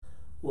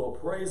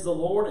Praise the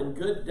Lord and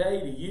good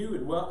day to you,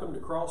 and welcome to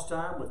Cross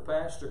Time with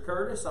Pastor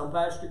Curtis. I'm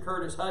Pastor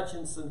Curtis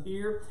Hutchinson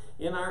here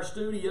in our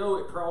studio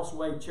at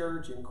Crossway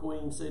Church in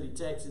Queen City,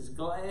 Texas.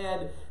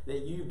 Glad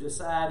that you've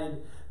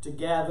decided to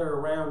gather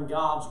around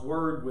God's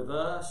Word with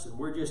us, and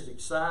we're just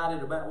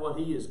excited about what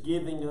He is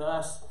giving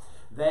us,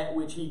 that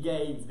which He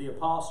gave the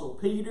Apostle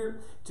Peter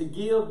to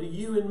give to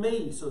you and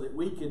me so that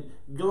we could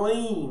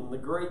glean the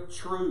great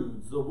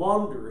truths, the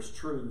wondrous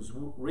truths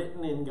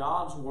written in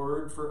God's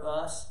Word for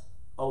us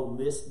on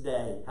this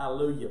day.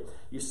 Hallelujah.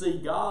 You see,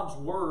 God's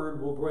Word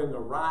will bring a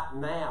right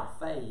now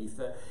faith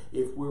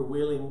if we're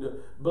willing to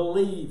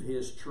believe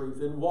His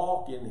truth and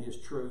walk in His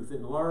truth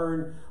and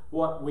learn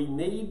what we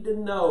need to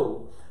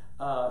know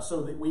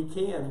so that we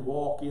can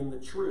walk in the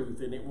truth,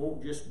 and it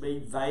won't just be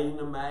vain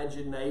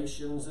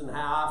imaginations and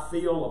how I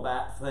feel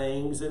about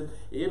things, and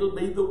it'll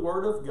be the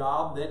Word of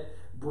God that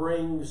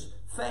brings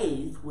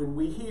faith when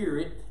we hear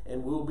it,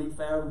 and we'll be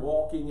found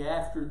walking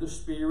after the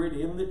Spirit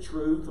in the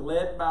truth,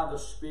 led by the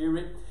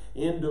Spirit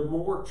into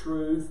more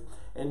truth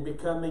and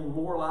becoming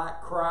more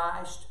like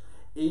Christ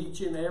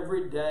each and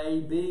every day,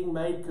 being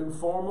made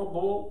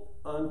conformable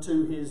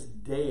unto His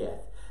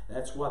death.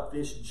 That's what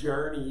this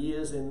journey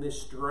is in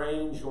this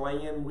strange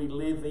land we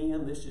live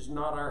in. This is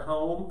not our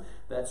home.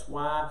 That's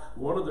why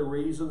one of the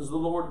reasons the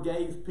Lord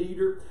gave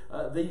Peter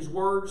these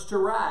words to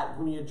write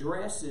when he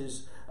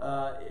addresses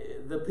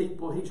the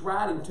people He's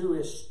writing to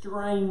as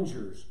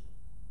strangers.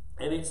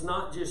 And it's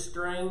not just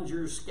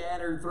strangers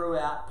scattered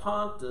throughout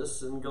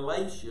Pontus and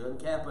Galatia and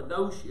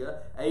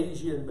Cappadocia,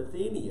 Asia and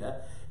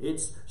Bithynia.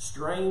 It's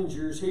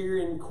strangers here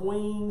in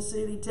Queen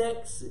City,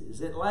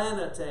 Texas,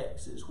 Atlanta,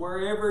 Texas,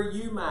 wherever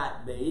you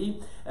might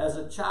be. As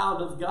a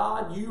child of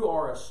God, you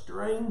are a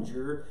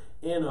stranger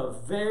in a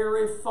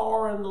very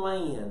foreign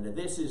land.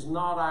 This is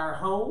not our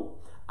home.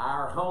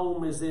 Our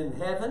home is in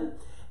heaven,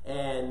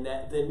 and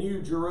the New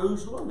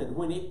Jerusalem, and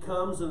when it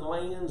comes and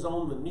lands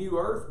on the new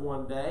earth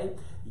one day,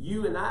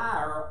 you and I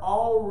are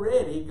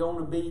already going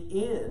to be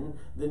in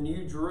the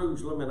New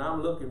Jerusalem, and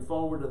I'm looking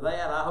forward to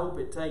that. I hope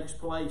it takes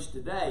place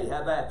today.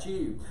 How about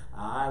you?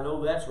 I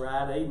know that's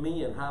right.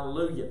 Amen.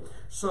 Hallelujah.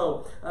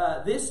 So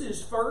this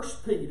is 1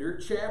 Peter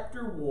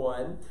chapter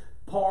 1,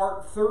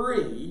 Part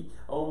 3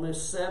 on this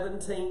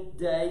 17th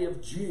day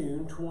of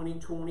June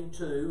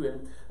 2022.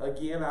 And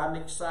again, I'm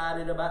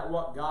excited about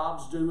what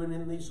God's doing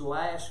in these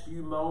last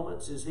few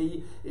moments as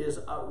He is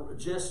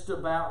just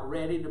about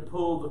ready to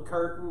pull the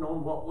curtain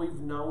on what we've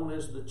known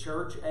as the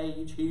church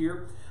age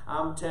here.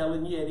 I'm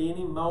telling you, at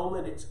any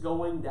moment it's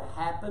going to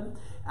happen.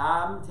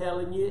 I'm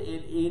telling you,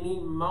 at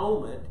any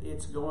moment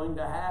it's going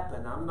to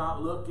happen. I'm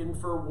not looking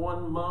for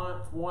 1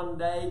 month, 1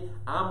 day.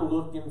 I'm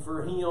looking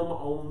for Him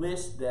on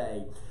this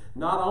day.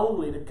 Not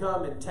only to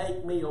come and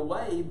take me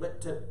away, but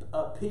to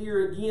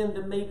appear again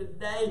to me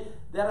today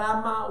that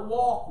I might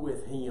walk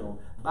with Him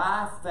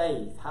by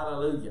faith.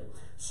 Hallelujah.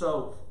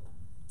 So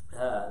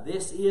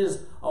this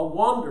is a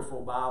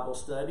wonderful Bible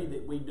study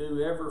that we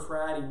do every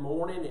Friday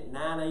morning at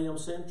 9 a.m.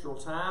 Central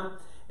Time.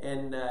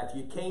 And if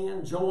you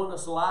can, join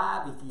us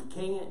live. If you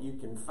can't, you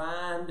can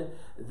find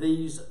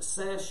these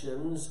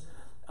sessions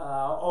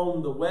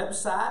on the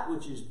website,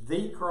 which is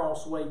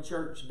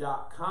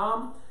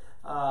thecrosswaychurch.com.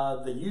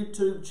 The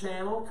YouTube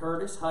channel,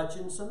 Curtis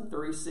Hutchinson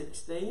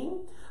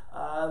 316.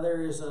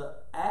 There is an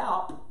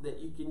app that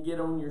you can get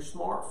on your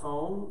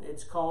smartphone.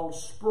 It's called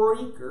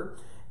Spreaker,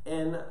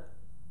 and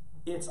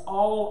it's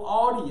all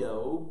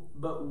audio,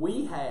 but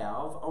we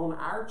have on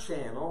our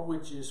channel,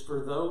 which is for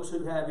those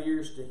who have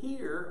ears to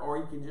hear, or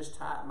you can just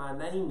type my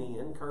name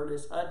in,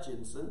 Curtis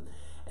Hutchinson,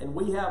 and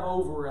we have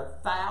over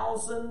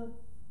 1,000,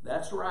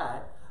 that's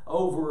right,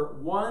 over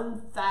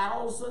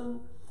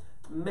 1,000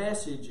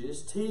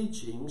 messages,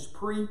 teachings,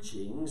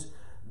 preachings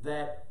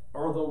that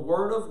are the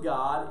Word of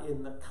God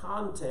in the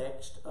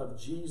context of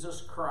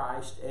Jesus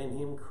Christ and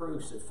Him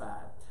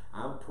crucified.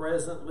 I'm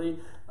presently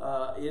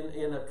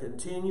in a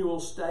continual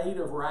state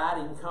of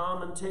writing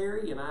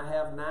commentary, and I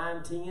have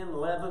 9, 10,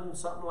 11,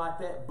 something like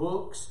that,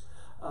 books,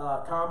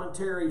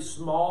 commentary,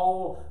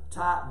 small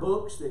type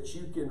books that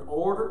you can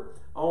order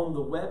on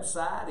the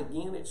website.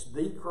 Again, it's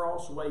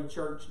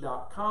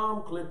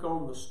thecrosswaychurch.com. Click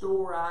on the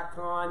store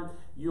icon.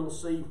 You'll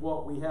see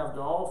what we have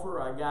to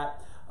offer. I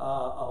got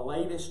a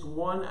latest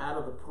one out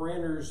of the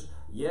printers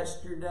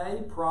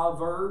yesterday,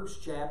 Proverbs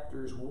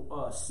chapters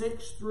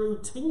 6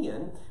 through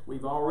 10.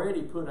 We've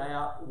already put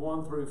out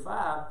 1 through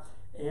 5,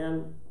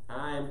 and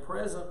I am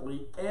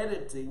presently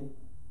editing,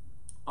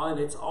 and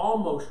it's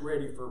almost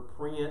ready for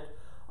print,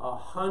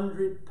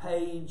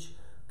 100-page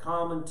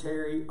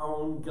commentary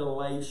on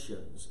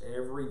Galatians.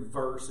 Every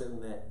verse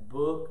in that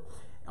book,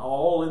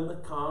 all in the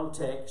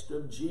context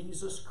of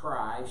Jesus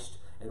Christ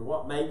and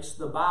what makes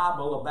the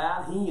Bible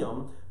about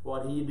Him,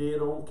 what He did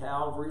on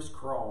Calvary's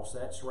cross.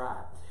 That's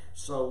right.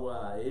 So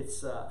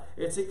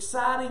it's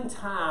exciting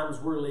times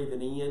we're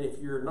living in. If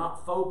you're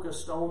not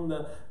focused on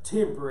the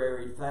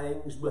temporary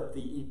things but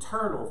the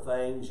eternal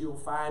things, you'll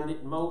find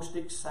it most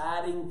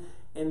exciting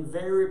and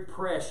very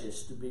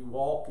precious to be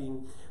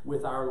walking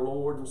with our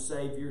Lord and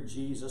Savior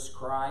Jesus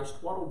Christ.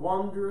 What a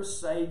wondrous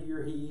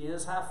Savior He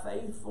is, how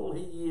faithful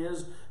He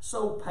is,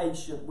 so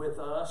patient with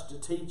us to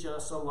teach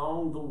us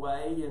along the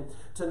way and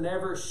to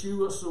never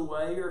shoo us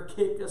away or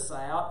kick us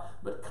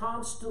out, but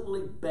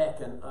constantly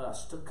beckon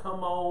us to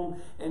come on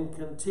and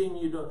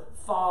continue to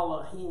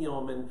follow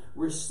Him and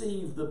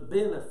receive the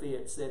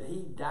benefits that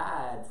He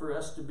died for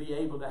us to be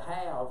able to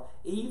have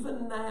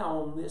even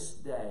now on this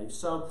day.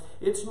 So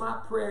it's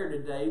my prayer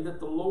today that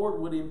the Lord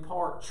would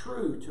impart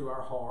truth to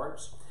our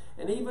hearts,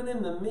 and even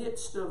in the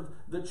midst of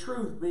the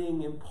truth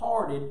being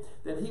imparted,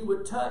 that He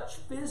would touch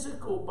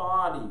physical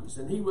bodies,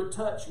 and He would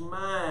touch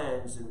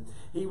minds, and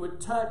He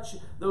would touch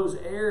those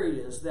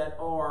areas that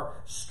are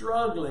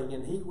struggling,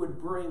 and He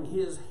would bring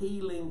His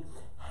healing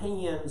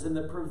hands and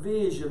the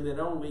provision that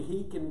only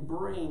He can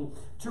bring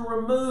to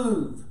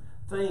remove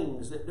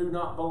things that do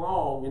not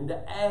belong and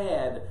to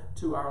add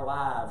to our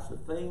lives the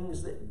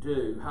things that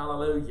do.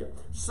 Hallelujah.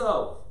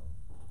 So,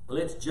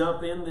 let's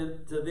jump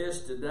into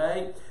this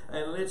today,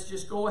 and let's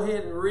just go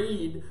ahead and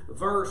read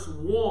verse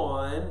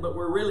 1, but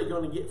we're really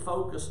going to get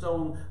focused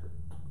on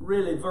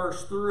really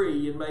verse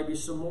 3 and maybe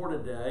some more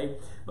today.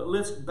 But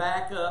let's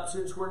back up,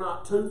 since we're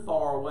not too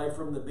far away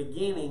from the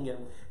beginning,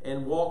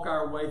 and walk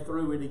our way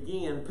through it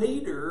again.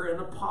 Peter, an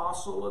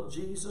apostle of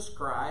Jesus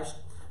Christ,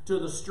 to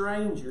the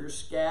strangers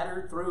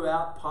scattered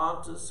throughout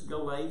Pontus,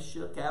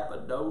 Galatia,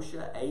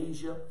 Cappadocia,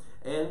 Asia,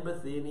 and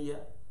Bithynia,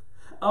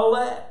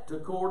 elect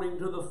according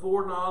to the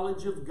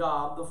foreknowledge of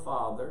God the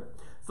Father,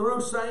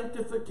 through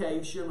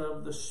sanctification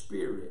of the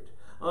Spirit,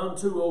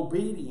 unto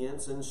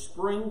obedience and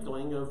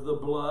sprinkling of the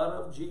blood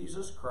of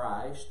Jesus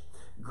Christ,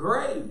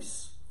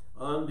 grace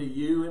unto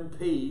you and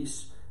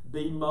peace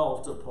be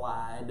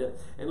multiplied.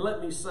 And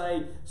let me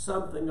say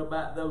something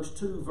about those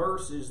two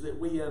verses that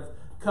we have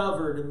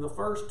covered in the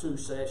first two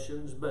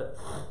sessions, but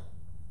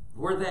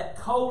where that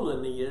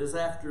colon is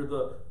after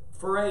the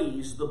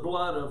phrase, the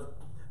blood of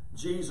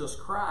Jesus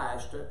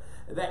Christ,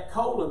 that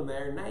colon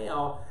there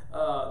now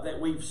that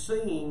we've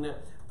seen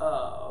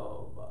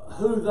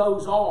who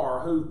those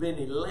are who've been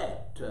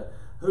elect,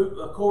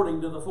 who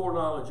according to the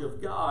foreknowledge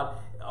of God.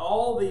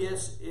 All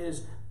this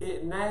is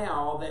it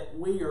now that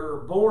we are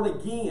born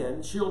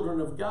again,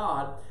 children of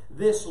God.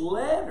 This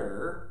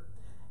letter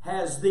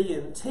has the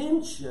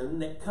intention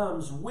that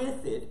comes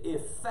with it,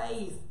 if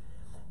faith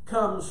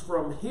comes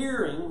from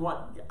hearing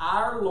what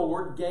our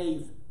Lord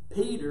gave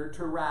Peter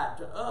to write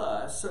to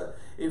us,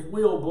 if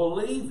we'll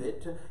believe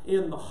it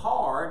in the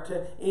heart,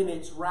 in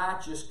its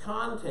righteous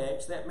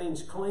context. That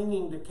means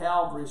clinging to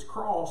Calvary's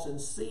cross and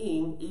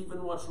seeing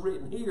even what's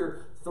written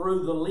here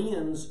through the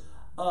lens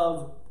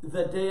of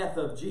the death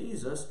of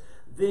Jesus.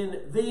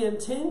 Then the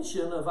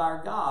intention of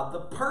our God,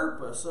 the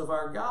purpose of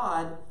our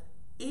God,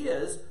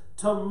 is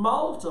to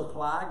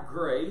multiply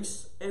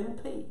grace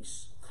and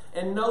peace.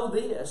 And know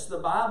this, the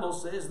Bible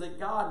says that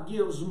God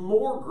gives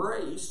more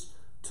grace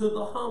to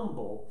the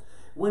humble.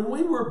 When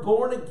we were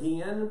born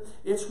again,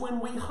 it's when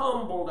we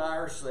humbled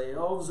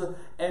ourselves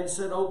and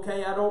said,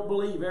 okay, I don't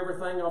believe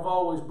everything I've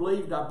always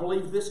believed. I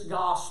believe this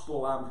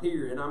gospel I'm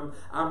hearing.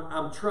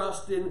 I'm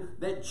trusting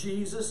that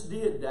Jesus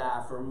did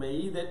die for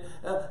me,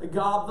 that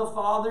God the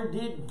Father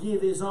did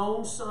give His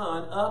own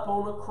Son up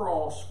on a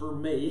cross for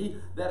me,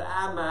 that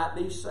I might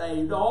be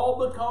saved,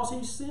 all because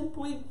He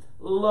simply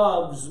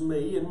loves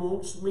me and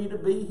wants me to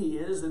be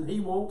His, and He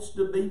wants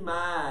to be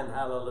mine.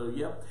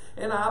 Hallelujah.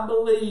 And I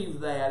believe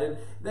that, and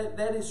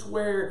that is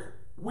where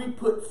we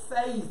put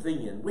faith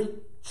in, we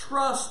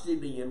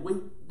trusted in, we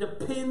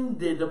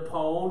depended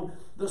upon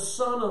the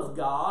Son of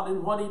God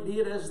and what He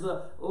did as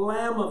the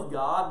Lamb of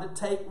God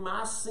to take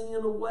my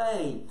sin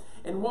away.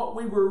 And what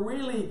we were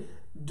really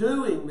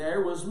doing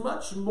there was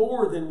much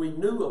more than we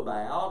knew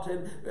about.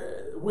 And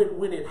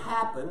when it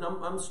happened,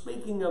 I'm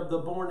speaking of the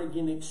born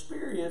again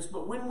experience,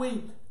 but when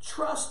we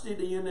trusted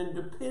in and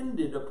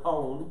depended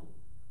upon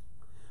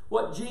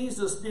what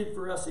Jesus did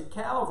for us at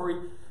Calvary,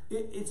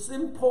 it's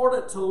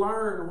important to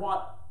learn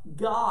what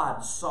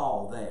God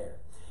saw there.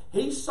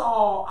 He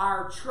saw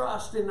our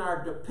trust and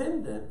our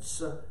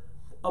dependence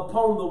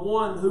upon the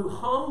one who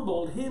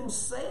humbled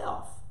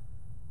Himself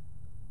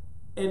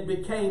and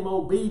became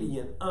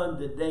obedient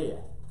unto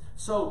death.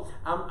 So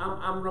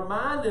I'm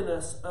reminding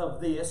us of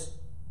this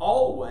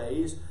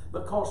always,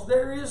 because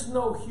there is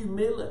no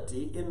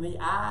humility in the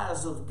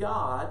eyes of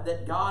God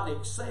that God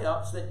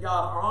accepts, that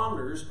God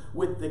honors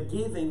with the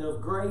giving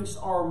of grace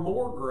or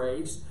more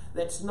grace,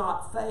 that's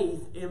not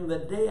faith in the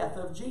death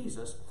of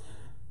Jesus.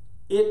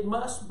 It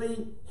must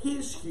be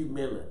His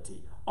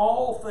humility.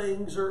 All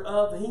things are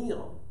of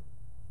Him.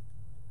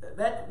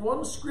 That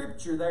one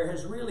scripture there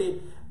has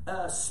really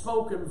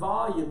spoken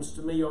volumes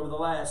to me over the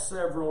last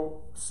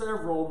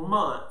several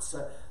months,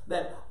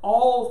 that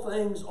all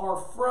things are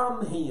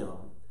from Him,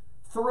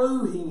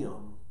 through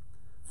Him,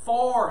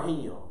 for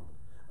Him,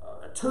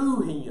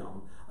 to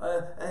Him.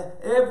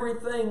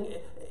 Everything,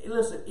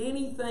 listen,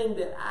 anything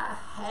that I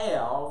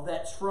have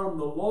that's from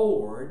the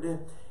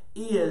Lord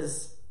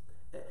is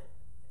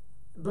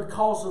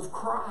because of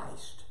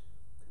Christ.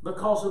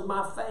 because of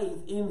my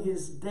faith in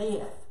his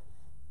death.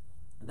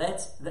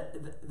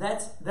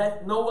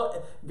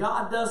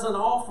 God doesn't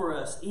offer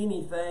us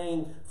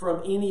anything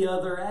from any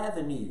other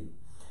avenue.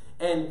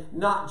 And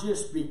not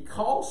just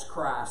because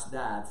Christ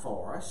died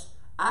for us,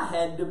 I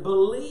had to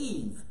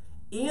believe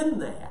in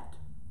that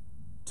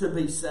to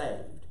be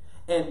saved.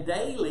 And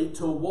daily,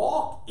 to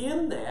walk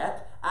in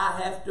that,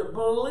 I have to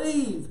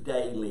believe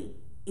daily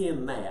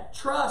in that.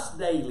 Trust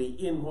daily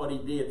in what he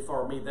did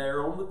for me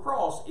there on the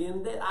cross.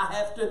 In that, I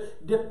have to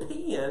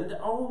depend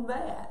on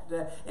that.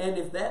 And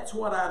if that's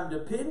what I'm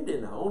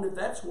depending on, if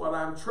that's what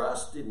I'm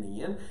trusting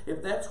in,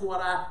 if that's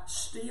what I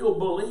still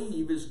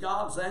believe is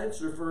God's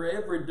answer for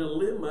every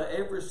dilemma,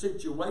 every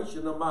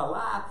situation of my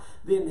life,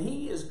 then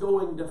he is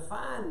going to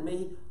find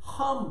me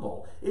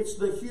humble. It's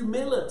the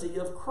humility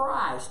of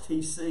Christ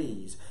he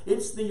sees.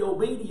 It's the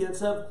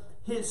obedience of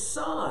his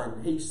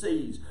Son he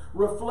sees,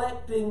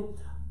 reflecting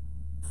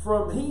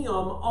from him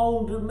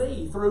on to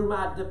me through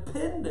my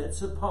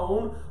dependence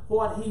upon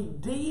what he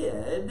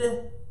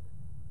did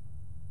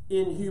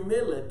in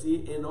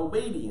humility and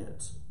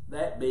obedience.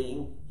 That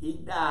being, he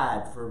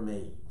died for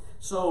me.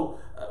 So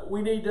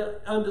we need to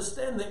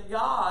understand that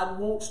God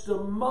wants to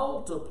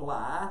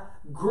multiply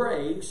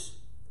grace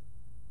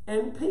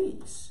and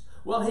peace.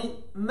 Well, he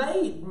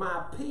made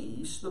my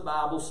peace, the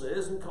Bible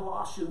says in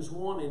Colossians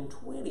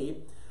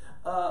 1:20,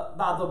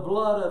 by the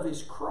blood of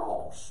his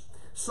cross.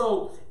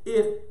 So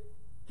if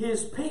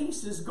his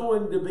peace is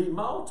going to be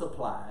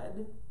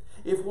multiplied,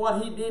 if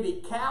what he did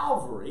at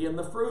Calvary and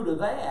the fruit of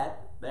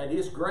that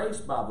is grace,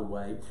 by the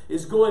way,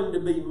 is going to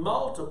be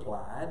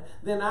multiplied,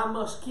 then I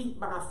must keep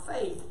my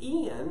faith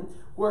in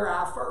where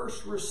I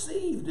first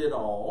received it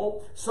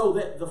all, so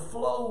that the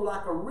flow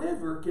like a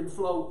river can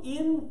flow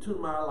into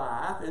my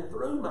life and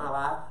through my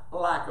life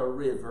like a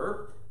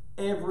river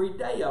every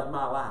day of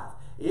my life.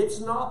 It's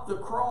not the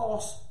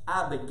cross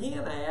I begin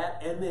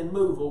at and then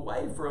move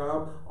away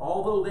from,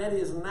 although that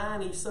is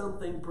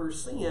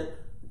 90-something%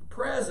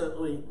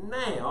 presently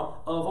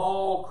now of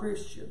all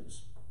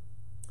Christians.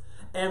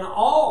 And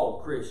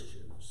all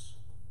Christians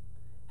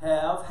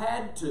have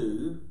had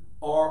to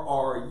or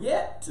are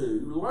yet to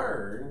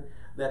learn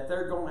that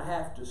they're going to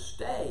have to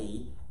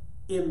stay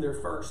in their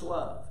first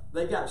love.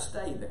 They got to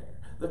stay there.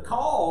 The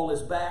call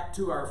is back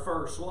to our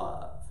first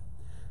love.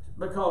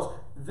 Because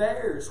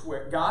there's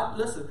where God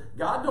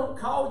don't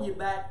call you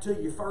back to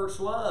your first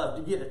love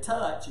to get a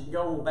touch and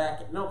go on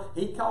back. No,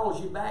 he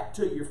calls you back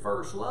to your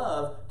first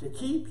love to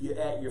keep you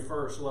at your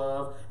first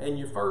love. And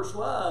your first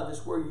love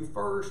is where you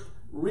first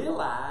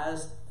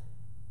realized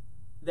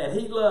that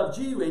he loved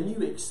you and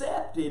you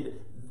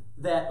accepted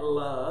that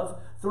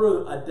love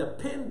through a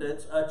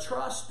dependence, a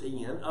trust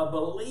in, a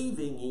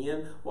believing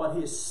in what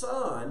his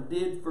Son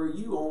did for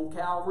you on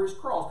Calvary's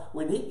cross.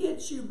 When he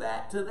gets you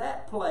back to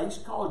that place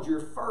called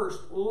your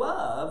first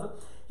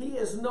love, he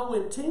has no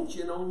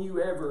intention on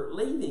you ever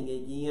leaving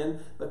again,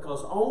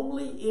 because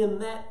only in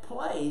that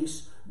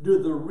place do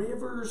the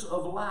rivers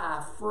of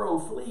life flow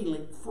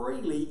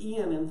freely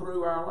in and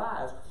through our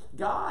lives.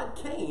 God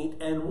can't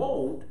and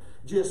won't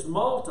just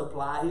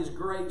multiply his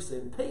grace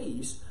and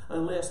peace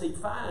unless he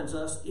finds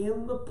us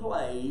in the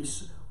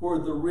place where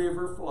the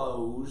river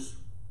flows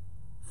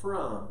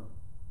from.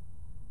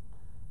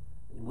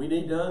 We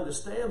need to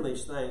understand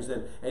these things,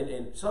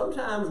 and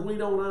sometimes we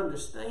don't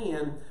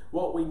understand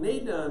what we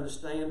need to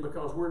understand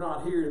because we're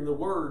not hearing the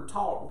word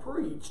taught and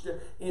preached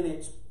in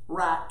its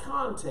right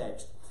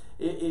context.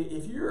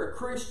 If you're a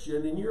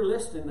Christian and you're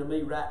listening to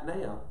me right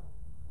now,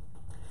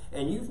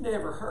 and you've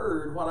never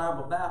heard what I'm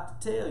about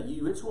to tell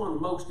you, it's one of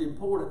the most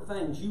important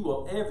things you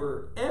will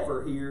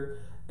ever hear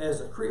as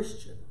a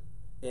Christian.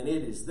 And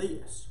it is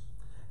this: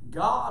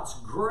 God's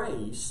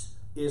grace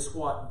is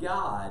what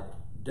God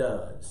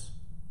does.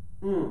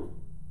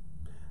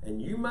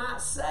 And you might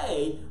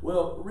say,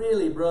 well,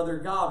 really, brother,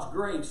 God's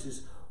grace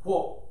is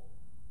what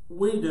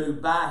we do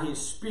by his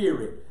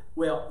Spirit.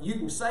 Well, you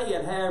can say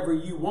it however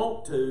you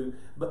want to,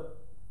 but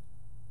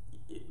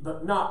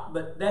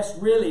that's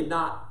really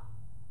not.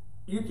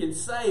 You can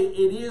say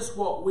it is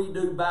what we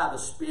do by the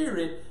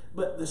Spirit,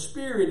 but the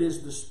Spirit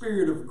is the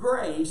Spirit of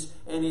grace,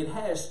 and it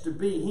has to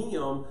be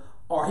him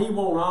or he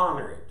won't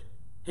honor it.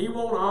 He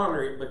won't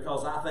honor it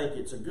because I think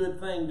it's a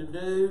good thing to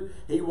do.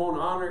 He won't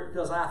honor it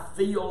because I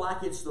feel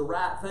like it's the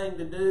right thing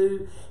to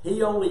do.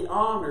 He only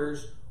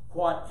honors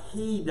what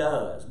he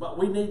does. But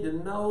we need to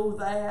know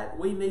that.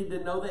 We need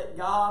to know that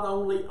God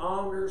only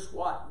honors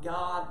what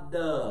God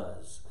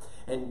does.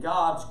 And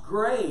God's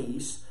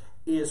grace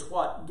is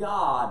what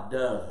God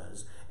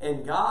does.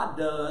 And God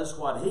does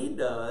what he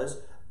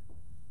does.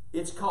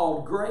 It's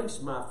called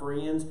grace, my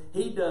friends.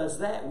 He does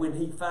that when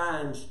he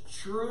finds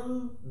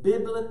true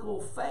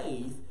biblical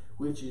faith,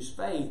 which is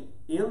faith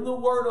in the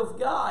Word of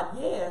God,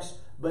 yes,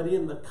 but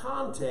in the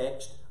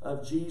context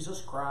of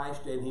Jesus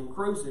Christ and him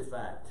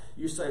crucified.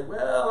 You say,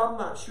 well, I'm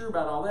not sure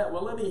about all that.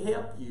 Well, let me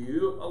help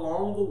you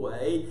along the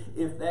way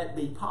if that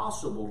be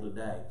possible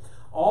today.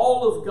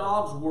 All of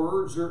God's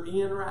words are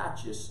in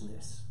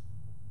righteousness.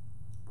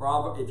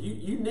 If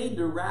you need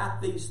to write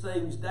these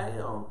things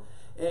down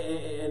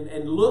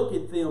and look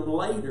at them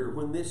later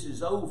when this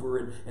is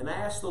over and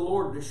ask the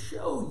Lord to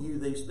show you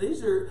these.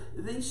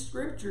 These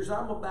scriptures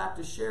I'm about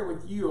to share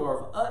with you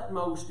are of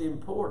utmost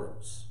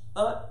importance.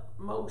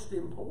 Utmost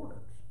importance.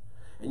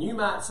 And you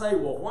might say,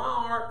 well, why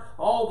aren't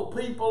all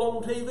the people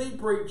on TV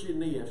preaching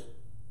this?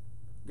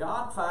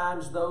 God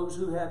finds those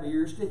who have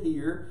ears to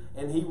hear,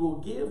 and He will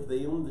give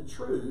them the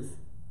truth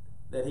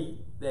that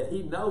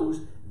He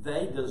knows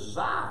they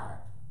desire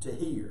to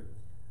hear.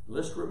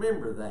 Let's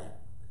remember that.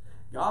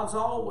 God's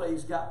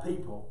always got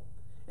people,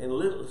 and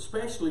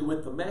especially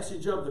with the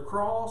message of the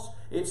cross,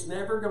 it's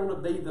never going to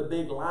be the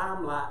big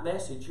limelight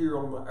message here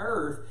on the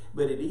earth,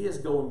 but it is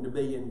going to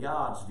be in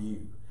God's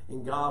view,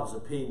 in God's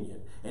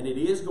opinion. And it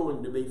is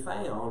going to be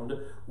found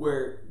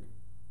where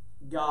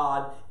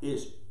God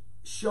is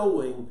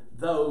showing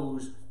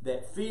those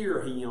that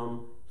fear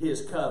Him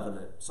His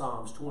covenant.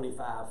 Psalms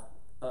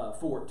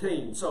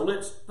 25:14. So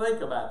let's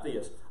think about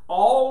this.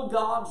 All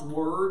God's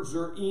words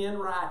are in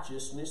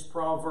righteousness,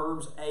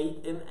 Proverbs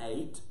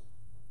 8:8.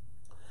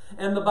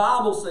 And the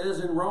Bible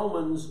says in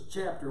Romans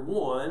chapter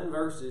 1,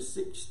 verses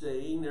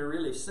 16, or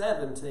really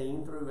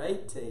 17 through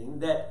 18,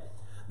 that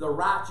the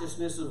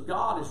righteousness of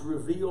God is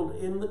revealed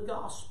in the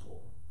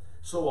gospel.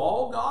 So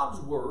all God's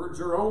words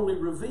are only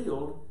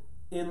revealed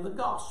in the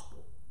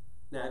gospel.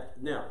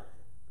 Now,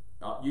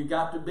 you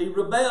got to be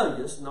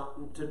rebellious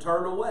not to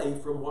turn away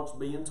from what's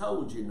being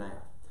told you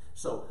now.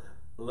 So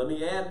let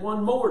me add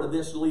one more to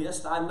this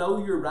list. I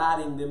know you're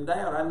writing them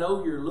down. I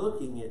know you're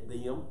looking at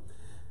them,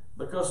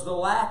 because the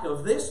lack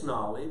of this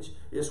knowledge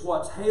is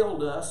what's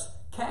held us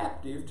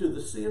captive to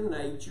the sin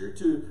nature,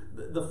 to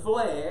the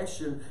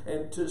flesh,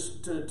 and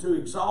to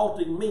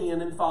exalting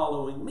men and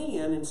following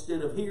men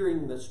instead of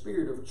hearing the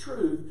Spirit of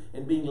truth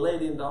and being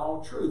led into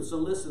all truth. So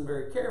listen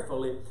very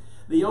carefully.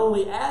 The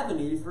only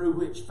avenue through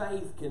which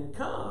faith can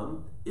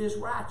come is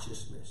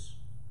righteousness.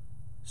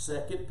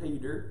 2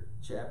 Peter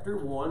chapter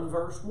 1,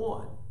 verse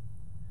 1.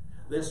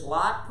 This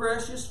like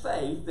precious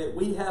faith that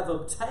we have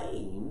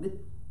obtained,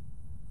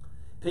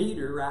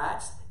 Peter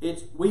writes,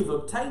 we've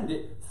obtained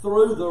it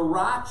through the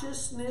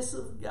righteousness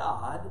of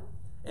God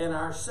and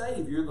our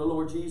Savior, the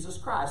Lord Jesus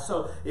Christ.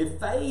 So if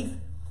faith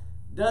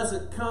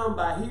doesn't come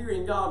by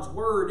hearing God's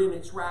Word in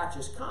its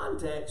righteous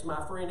context,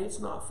 my friend, it's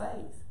not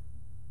faith.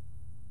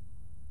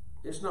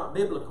 It's not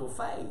biblical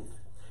faith.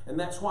 And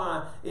that's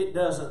why it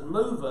doesn't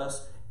move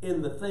us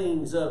in the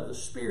things of the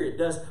Spirit.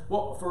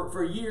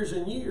 For years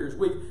and years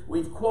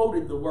we've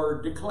quoted the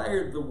Word,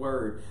 declared the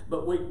Word,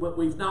 but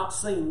we've not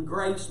seen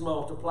grace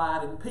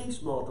multiplied and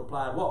peace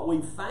multiplied. What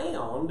we've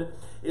found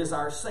is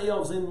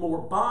ourselves in more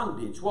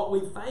bondage. What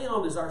we've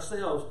found is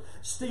ourselves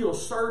still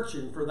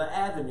searching for the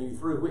avenue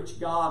through which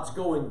God's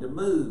going to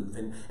move,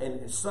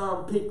 and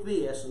some pick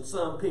this and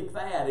some pick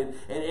that,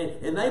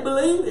 and they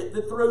believe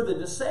it through the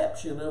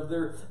deception of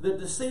the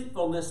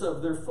deceitfulness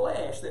of their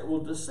flesh that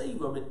will deceive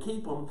them and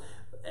keep them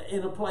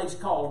in a place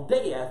called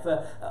death,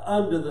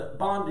 under the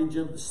bondage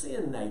of the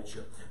sin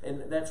nature.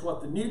 And that's what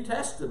the New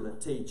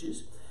Testament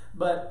teaches.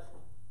 But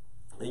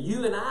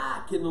you and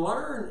I can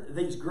learn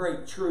these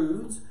great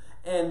truths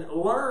and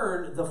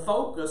learn the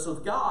focus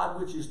of God,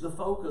 which is the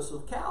focus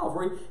of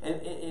Calvary,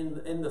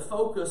 and the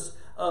focus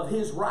of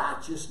His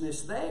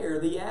righteousness there,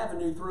 the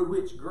avenue through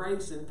which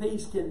grace and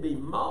peace can be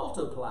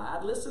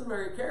multiplied. Listen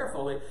very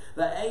carefully.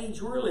 The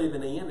age we're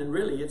living in, and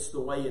really it's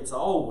the way it's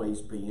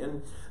always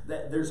been,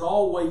 that there's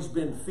always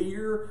been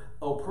fear,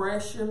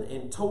 oppression,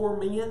 and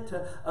torment,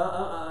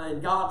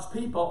 and God's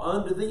people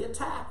under the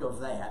attack of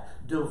that.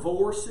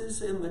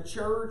 Divorces in the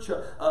church,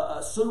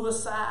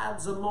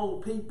 suicides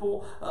among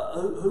people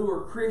who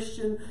are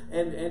Christian,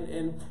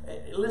 and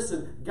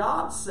listen,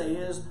 God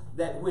says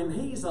that when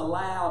He's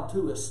allowed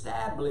to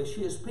establish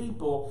His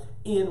people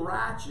in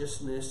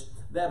righteousness,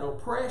 that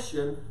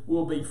oppression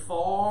will be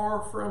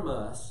far from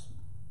us,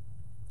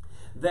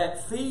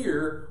 that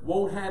fear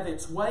won't have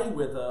its way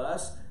with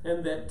us,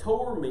 and that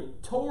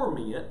torment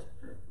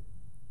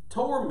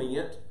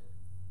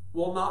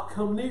will not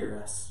come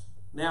near us.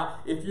 Now,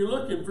 if you're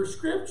looking for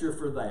scripture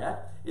for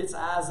that, it's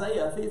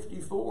Isaiah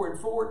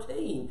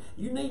 54:14.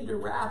 You need to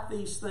write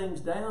these things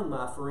down,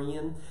 my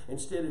friend,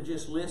 instead of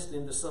just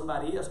listening to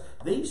somebody else.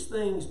 These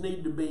things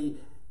need to be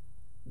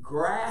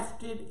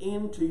grafted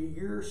into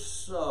your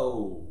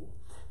soul.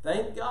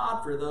 Thank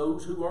God for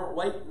those who aren't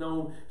waiting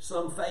on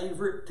some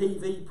favorite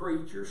TV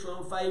preacher,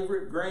 some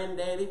favorite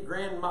granddaddy,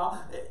 grandma.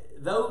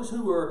 Those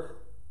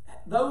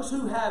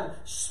who have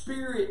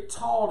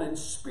Spirit-taught and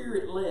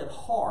Spirit-led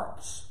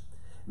hearts,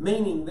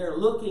 meaning they're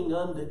looking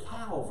unto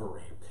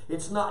Calvary.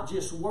 It's not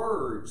just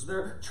words.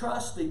 They're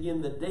trusting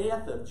in the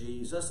death of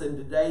Jesus, and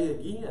today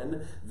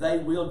again, they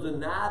will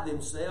deny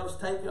themselves,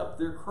 take up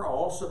their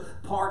cross,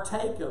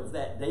 partake of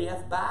that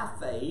death by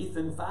faith,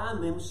 and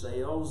find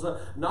themselves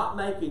not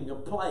making a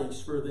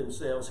place for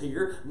themselves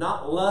here,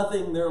 not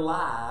loving their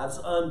lives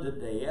unto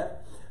death,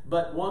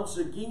 but once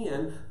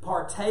again,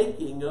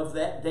 partaking of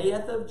that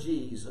death of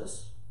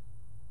Jesus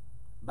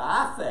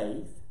by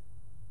faith,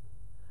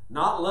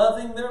 not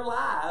loving their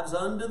lives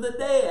unto the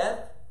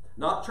death,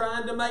 Not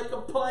trying to make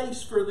a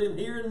place for them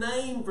here, a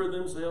name for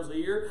themselves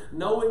here,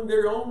 knowing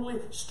they're only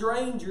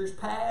strangers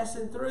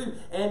passing through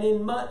and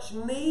in much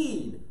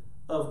need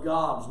of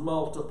God's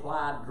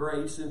multiplied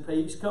grace and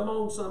peace. Come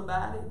on,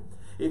 somebody.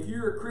 If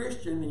you're a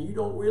Christian and you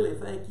don't really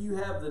think you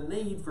have the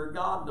need for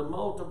God to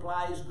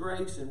multiply His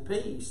grace and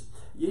peace,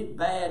 you're in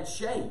bad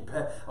shape.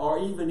 Or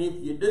even if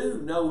you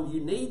do know you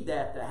need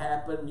that to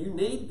happen, you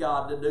need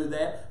God to do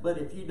that, but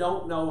if you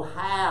don't know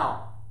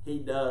how He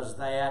does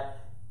that,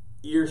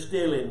 you're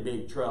still in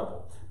big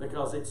trouble.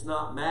 Because it's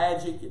not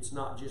magic, it's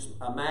not just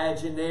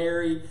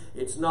imaginary,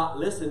 it's not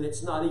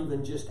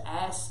even just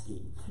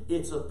asking.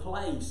 It's a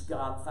place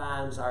God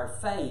finds our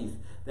faith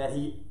that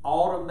He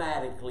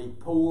automatically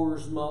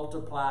pours,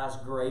 multiplies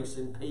grace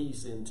and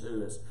peace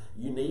into us.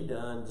 You need to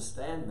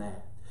understand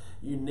that.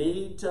 You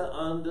need to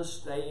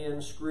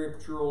understand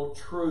scriptural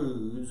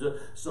truths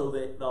so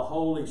that the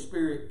Holy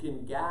Spirit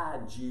can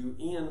guide you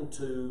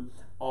into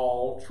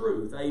all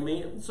truth.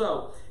 Amen.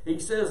 So, he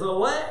says,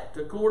 elect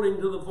according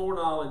to the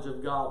foreknowledge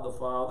of God the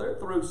Father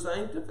through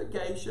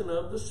sanctification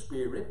of the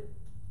Spirit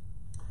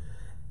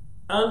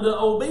unto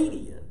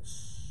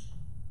obedience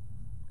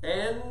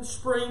and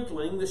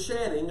sprinkling the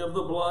shedding of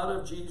the blood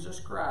of Jesus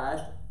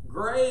Christ,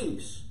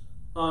 grace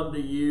unto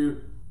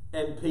you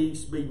and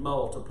peace be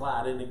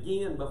multiplied. And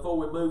again, before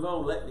we move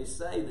on, let me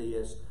say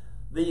this.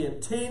 The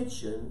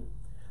intention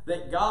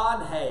that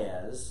God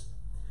has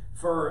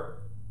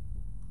for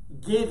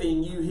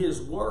giving you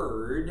His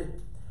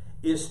Word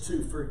is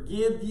to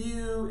forgive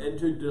you and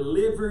to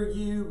deliver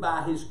you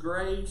by His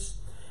grace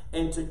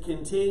and to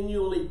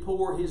continually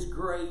pour His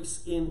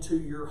grace into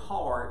your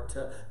heart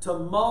to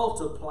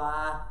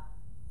multiply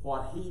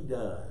what He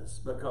does,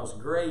 because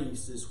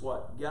grace is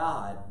what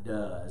God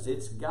does.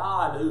 It's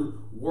God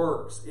who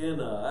works in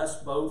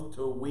us both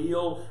to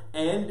will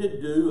and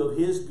to do of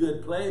His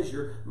good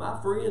pleasure.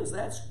 My friends,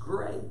 that's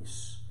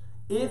grace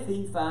if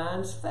He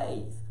finds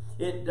faith.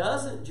 It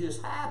doesn't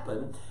just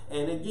happen.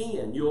 And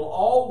again, you'll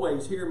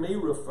always hear me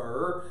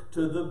refer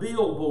to the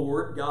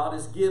billboard God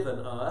has given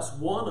us,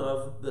 one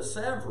of the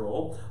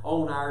several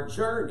on our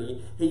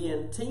journey. He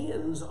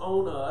intends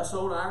on us,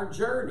 on our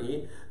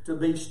journey, to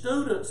be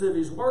students of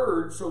His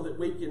Word so that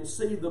we can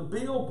see the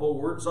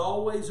billboards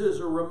always as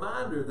a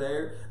reminder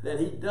there that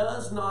He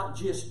does not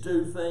just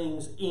do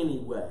things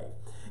anyway.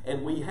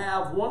 And we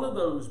have one of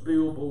those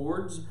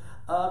billboards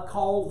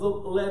called the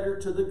letter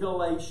to the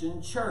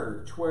Galatian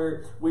church,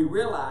 where we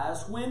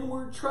realize when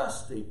we're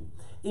trusting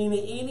in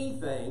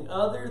anything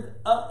other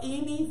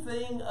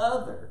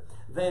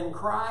than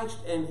Christ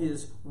and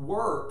His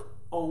work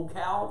on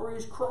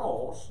Calvary's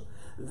cross,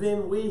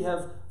 then we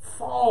have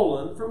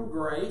fallen from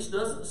grace.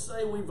 Doesn't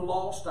say we've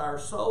lost our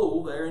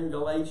soul there in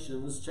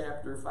Galatians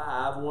chapter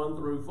 5, 1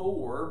 through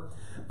 4.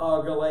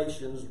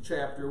 Galatians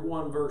chapter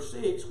 1, verse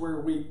 6,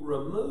 where we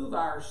remove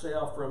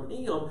ourselves from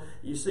Him.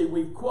 You see,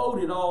 we've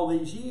quoted all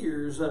these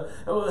years,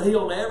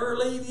 He'll never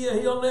leave you,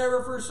 He'll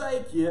never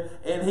forsake you,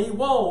 and He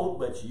won't,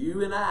 but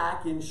you and I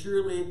can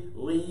surely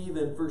leave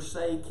and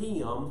forsake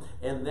Him.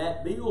 And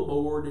that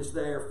billboard is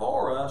there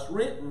for us,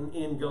 written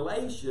in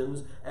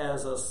Galatians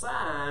as a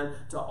sign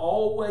to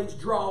always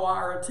draw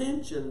our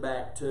attention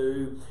back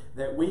to,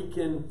 that we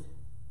can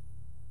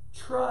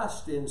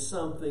trust in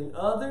something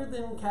other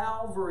than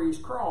Calvary's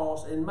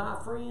cross. And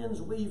my friends,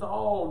 we've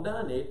all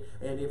done it.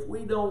 And if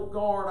we don't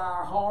guard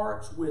our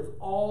hearts with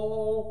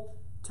all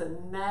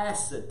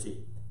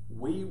tenacity,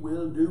 we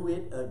will do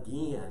it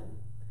again.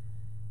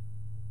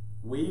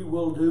 We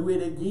will do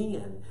it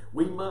again.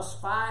 We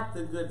must fight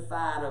the good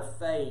fight of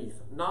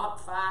faith.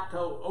 Not fight to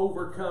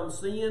overcome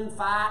sin,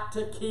 fight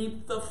to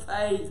keep the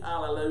faith.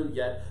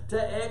 Hallelujah.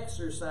 To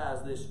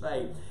exercise this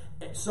faith,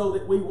 so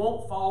that we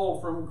won't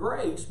fall from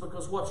grace,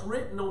 because what's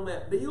written on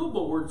that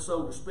billboard,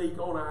 so to speak,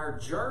 on our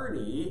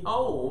journey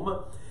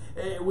home,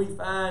 we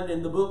find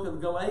in the book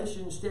of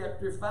Galatians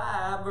chapter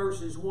 5,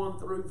 verses 1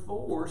 through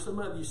 4. Some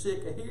of you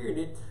sick of hearing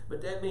it,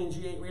 but that means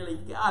you ain't really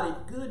got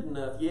it good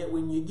enough yet.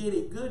 When you get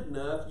it good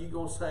enough, you're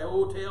going to say,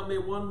 oh, tell me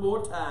one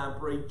more time,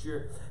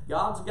 preacher.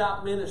 God's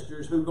got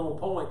ministers who are going to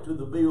point to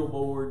the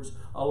billboards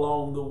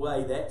along the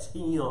way. That's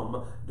Him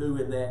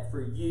doing that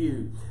for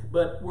you.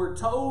 But we're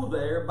told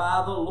there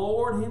by the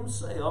Lord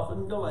Himself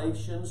in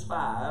Galatians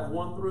 5,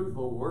 1 through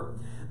 4,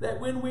 that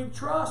when we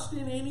trust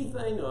in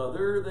anything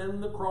other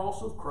than the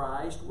cross of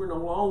Christ, we're no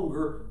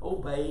longer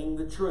obeying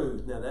the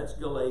truth. Now that's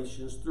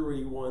Galatians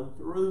 3, 1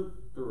 through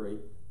 3.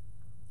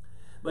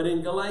 But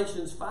in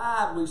Galatians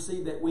 5, we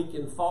see that we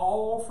can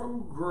fall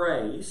from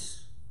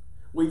grace.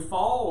 We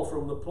fall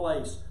from the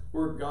place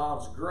where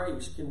God's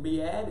grace can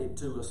be added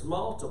to us,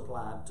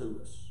 multiplied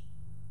to us.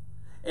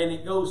 And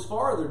it goes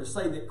farther to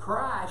say that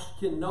Christ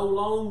can no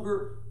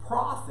longer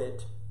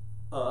profit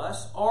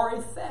us or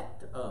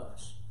affect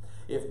us.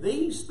 If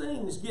these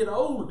things get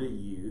old to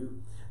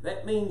you,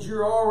 that means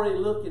you're already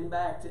looking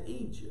back to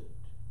Egypt.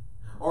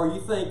 Or you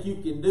think you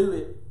can do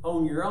it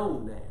on your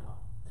own now.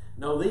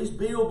 No, these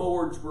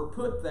billboards were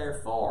put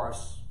there for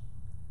us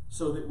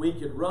so that we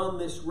could run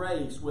this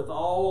race with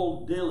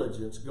all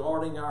diligence,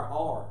 guarding our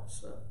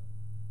hearts.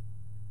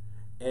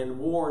 and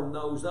warn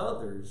those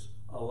others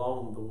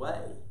along the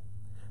way.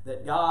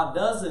 That God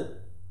doesn't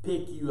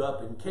pick you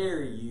up and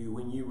carry you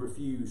when you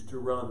refuse to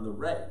run the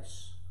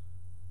race.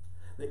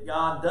 That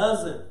God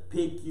doesn't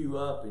pick you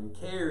up and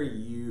carry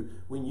you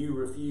when you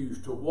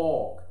refuse to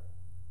walk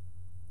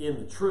in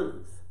the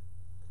truth.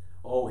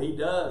 Oh, He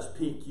does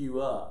pick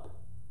you up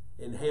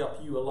and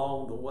help you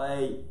along the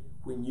way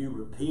when you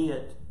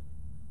repent,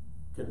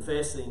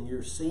 confessing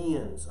your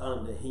sins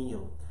unto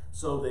Him,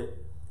 so that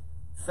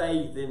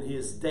faith in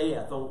His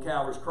death on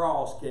Calvary's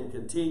cross can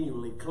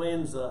continually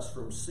cleanse us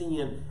from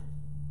sin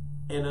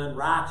and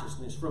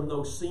unrighteousness, from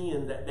those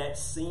sin, that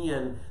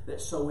sin that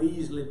so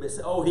easily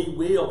besets. Oh, He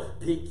will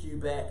pick you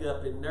back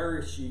up and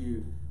nourish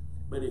you.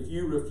 But if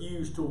you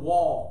refuse to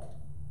walk,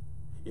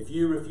 if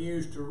you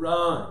refuse to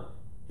run,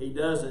 He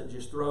doesn't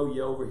just throw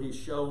you over His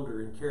shoulder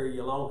and carry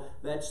you along.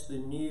 That's the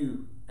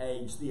new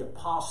age, the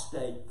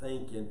apostate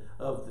thinking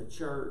of the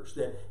church,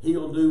 that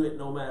He'll do it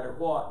no matter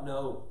what.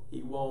 No,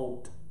 He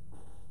won't.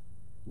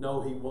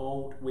 No, He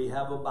won't. We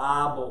have a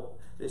Bible.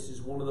 This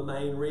is one of the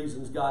main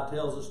reasons God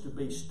tells us to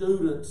be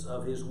students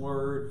of His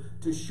Word,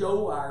 to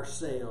show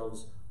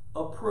ourselves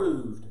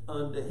approved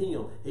unto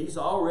Him. He's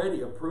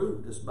already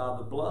approved us by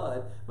the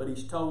blood, but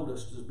He's told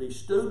us to be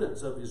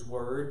students of His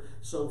Word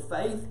so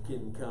faith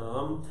can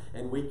come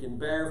and we can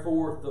bear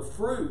forth the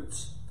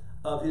fruits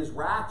of His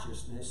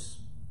righteousness.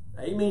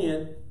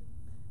 Amen.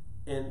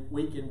 And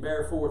we can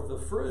bear forth the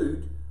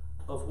fruit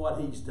of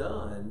what He's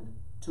done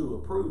to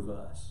approve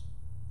us.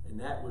 And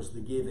that was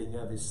the giving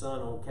of His Son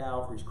on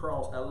Calvary's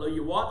cross.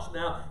 Hallelujah. Watch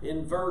now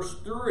in verse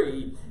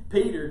 3.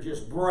 Peter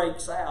just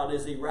breaks out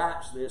as he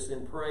writes this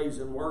in praise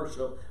and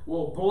worship.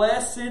 Well,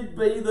 blessed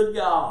be the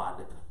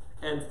God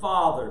and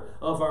Father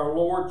of our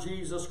Lord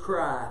Jesus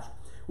Christ,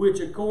 which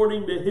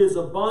according to His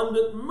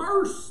abundant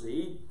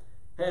mercy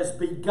has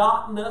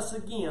begotten us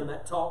again.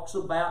 That talks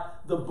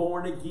about the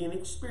born again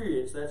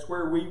experience. That's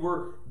where we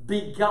were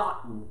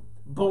begotten,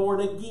 born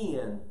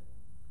again,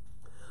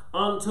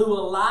 unto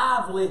a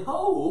lively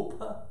hope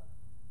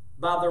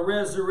by the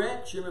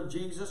resurrection of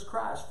Jesus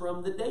Christ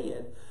from the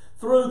dead.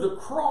 Through the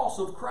cross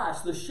of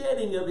Christ, the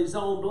shedding of His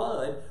own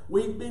blood,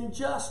 we've been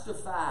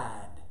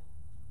justified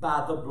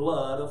by the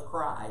blood of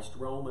Christ.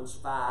 Romans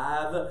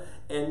 5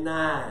 and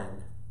 9.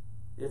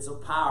 It's a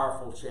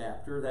powerful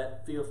chapter,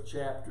 that 5th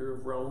chapter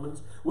of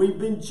Romans. We've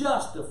been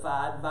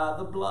justified by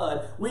the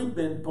blood. We've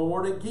been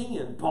born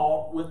again,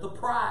 bought with the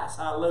price.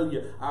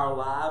 Hallelujah. Our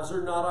lives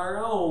are not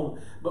our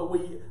own,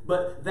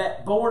 but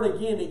that born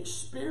again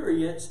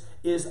experience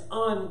is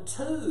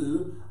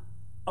unto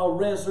a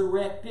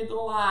resurrected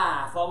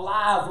life, a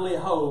lively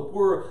hope.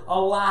 We're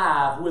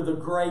alive with a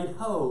great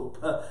hope.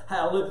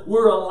 Hallelujah.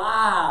 We're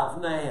alive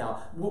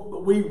now.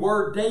 We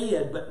were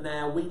dead, but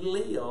now we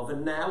live.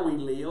 And now we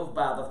live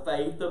by the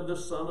faith of the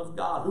Son of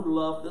God, who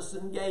loved us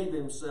and gave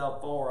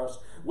Himself for us.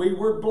 We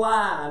were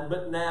blind,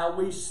 but now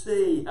we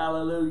see.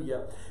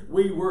 Hallelujah.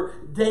 We were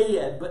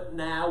dead, but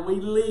now we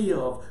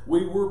live.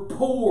 We were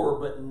poor,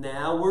 but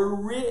now we're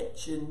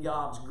rich in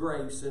God's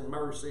grace and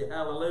mercy.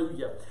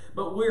 Hallelujah.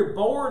 But we're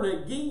born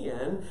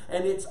again,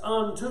 and it's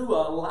unto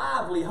a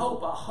lively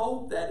hope, a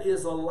hope that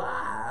is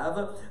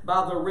alive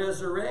by the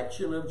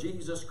resurrection of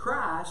Jesus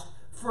Christ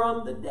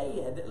from the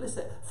dead.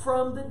 Listen,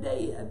 from the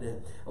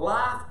dead.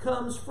 Life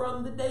comes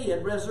from the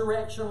dead.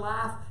 Resurrection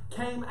life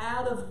came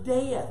out of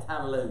death.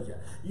 Hallelujah.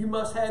 You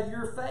must have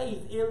your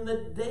faith in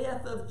the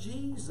death of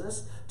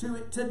Jesus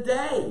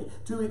today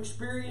to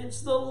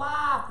experience the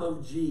life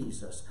of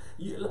Jesus.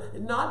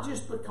 Not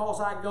just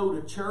because I go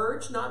to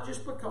church, not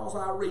just because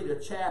I read a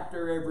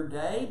chapter every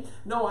day.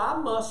 No, I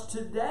must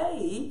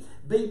today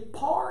be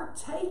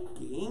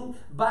partaking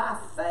by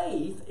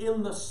faith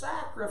in the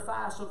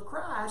sacrifice of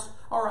Christ,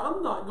 or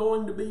I'm not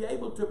going to be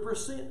able to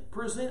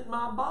present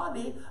my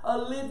body a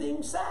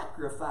living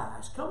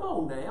sacrifice. Come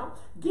on now,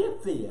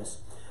 get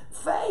this.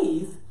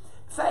 Faith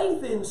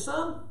in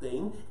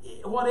something,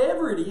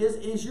 whatever it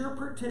is your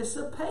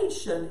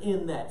participation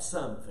in that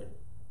something,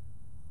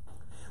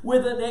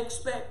 with an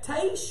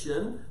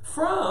expectation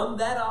from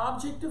that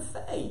object of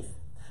faith.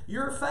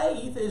 Your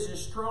faith is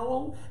as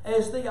strong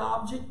as the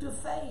object of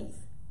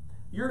faith.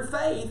 Your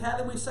faith, how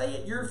do we say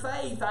it? Your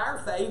faith, our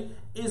faith,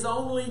 is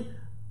only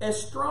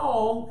as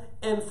strong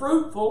and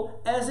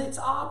fruitful as its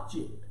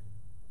object.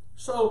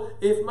 So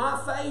if my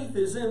faith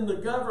is in the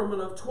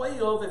government of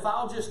 12, if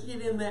I'll just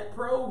get in that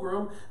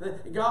program,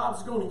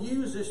 God's going to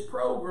use this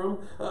program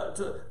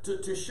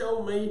to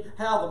show me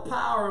how the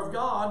power of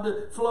God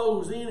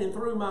flows in and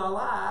through my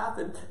life.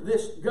 And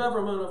this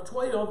government of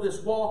 12,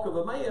 this walk of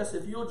Emmaus,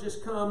 if you'll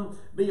just come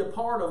be a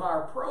part of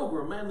our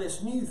program, man,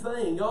 this new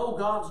thing, oh,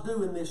 God's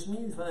doing this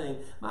new thing.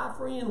 My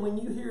friend, when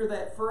you hear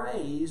that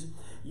phrase,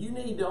 you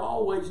need to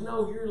always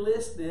know you're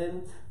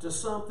listening to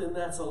something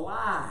that's a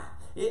lie.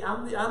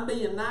 I'm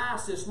being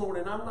nice this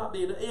morning. I'm not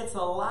being. It's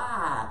a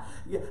lie.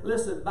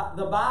 Listen,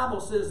 the Bible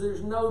says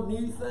there's no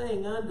new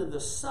thing under the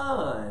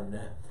sun.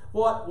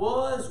 What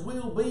was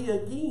will be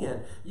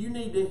again. You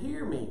need to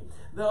hear me.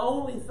 The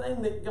only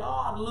thing that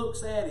God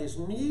looks at as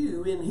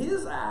new in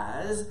His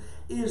eyes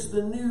is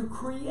the new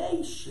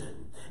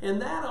creation.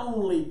 And that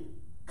only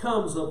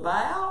comes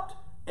about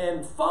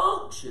and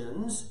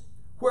functions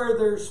where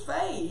there's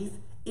faith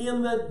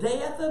in the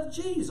death of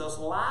Jesus.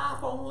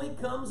 Life only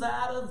comes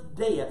out of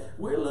death.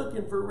 We're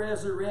looking for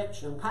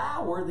resurrection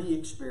power, the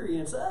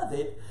experience of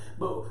it,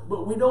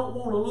 but we don't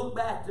want to look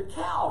back to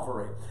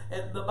Calvary.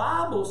 And the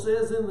Bible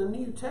says in the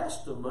New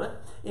Testament,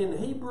 in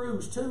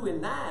Hebrews 2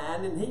 and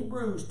 9, and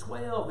Hebrews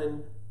 12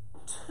 and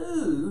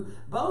 2,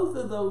 both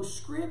of those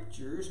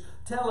scriptures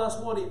tell us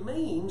what it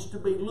means to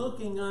be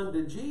looking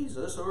unto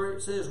Jesus, or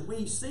it says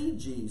we see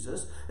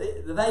Jesus.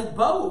 They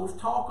both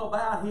talk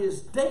about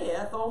his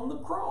death on the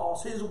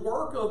cross, his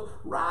work of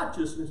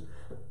righteousness.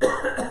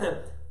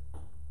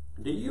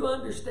 Do you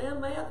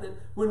understand that? That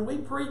when we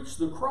preach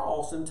the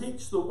cross and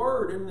teach the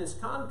word in this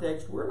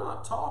context, we're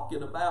not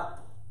talking about,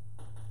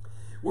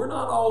 we're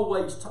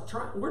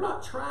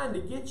not trying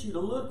to get you to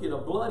look at a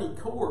bloody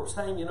corpse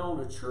hanging on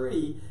a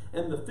tree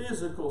and the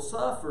physical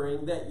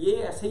suffering that,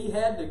 yes, he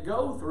had to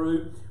go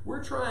through.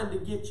 We're trying to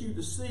get you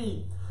to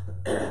see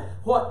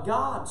what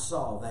God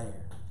saw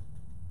there.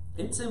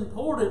 It's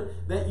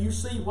important that you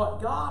see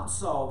what God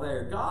saw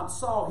there. God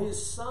saw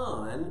his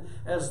Son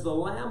as the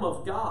Lamb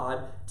of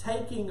God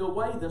taking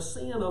away the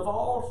sin of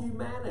all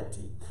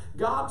humanity.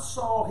 God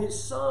saw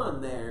his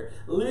Son there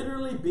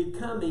literally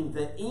becoming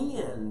the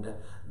end.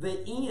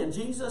 The end.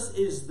 Jesus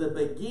is the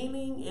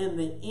beginning and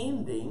the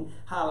ending,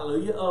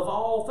 hallelujah, of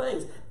all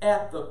things.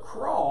 At the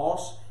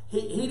cross,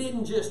 He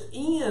didn't just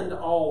end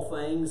all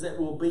things that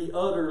will be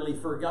utterly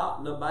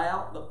forgotten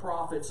about. The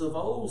prophets of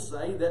old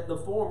say that the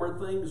former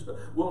things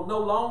will no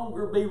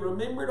longer be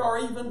remembered or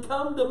even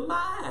come to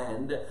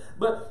mind.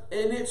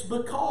 And it's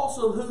because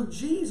of who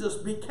Jesus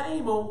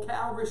became on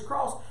Calvary's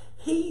cross.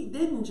 He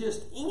didn't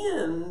just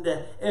end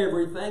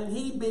everything.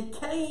 He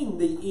became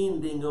the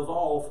ending of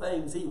all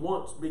things he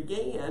once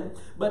began.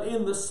 But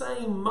in the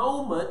same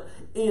moment,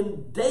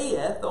 in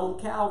death on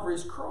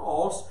Calvary's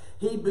cross,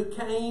 he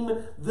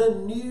became the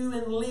new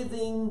and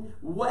living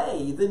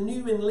way, the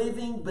new and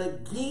living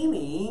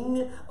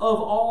beginning of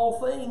all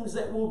things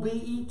that will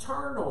be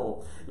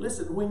eternal.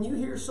 Listen, when you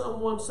hear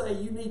someone say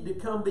you need to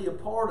come be a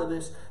part of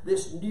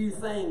this new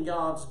thing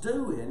God's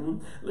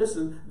doing,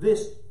 listen,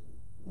 this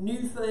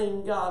new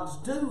thing God's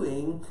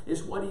doing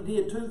is what he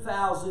did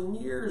 2,000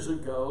 years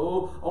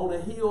ago on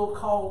a hill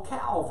called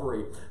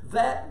Calvary.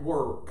 That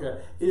work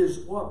is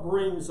what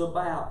brings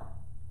about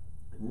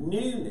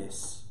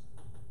newness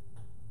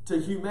to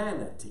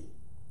humanity.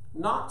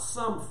 Not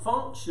some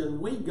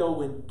function we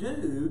go and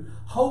do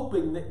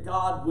hoping that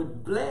God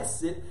would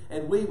bless it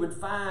and we would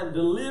find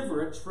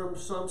deliverance from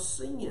some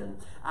sin.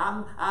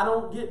 I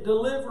don't get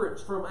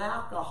deliverance from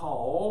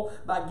alcohol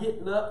by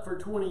getting up for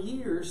 20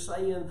 years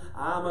saying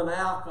I'm an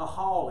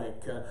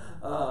alcoholic,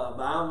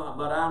 but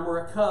I'm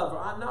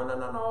recovered.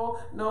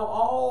 No.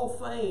 All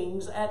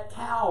things at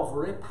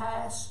Calvary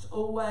passed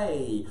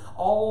away.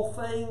 All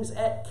things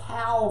at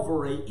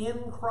Calvary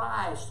in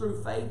Christ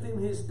through faith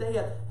in his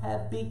death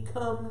have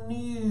become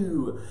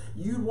new.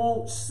 You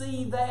won't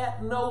see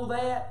that, know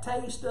that,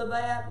 taste of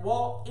that,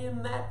 walk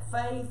in that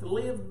faith,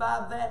 live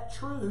by that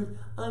truth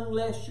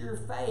unless your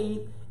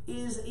faith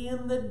is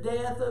in the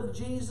death of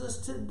Jesus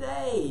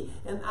today.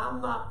 And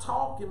I'm not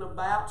talking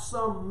about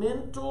some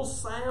mental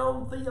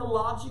sound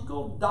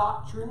theological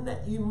doctrine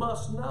that you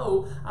must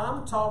know.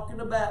 I'm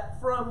talking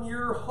about from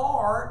your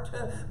heart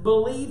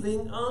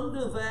believing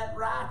unto that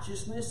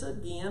righteousness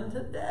again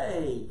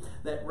today.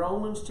 That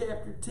Romans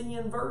chapter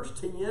 10 verse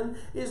 10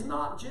 is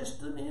not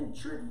just an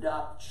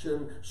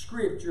introduction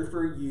scripture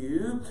for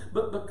you,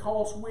 but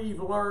because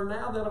we've learned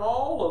now that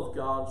all of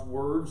God's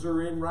words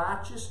are in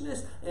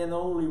righteousness and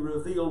only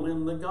revealed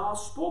in the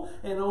gospel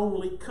and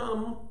only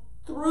come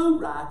through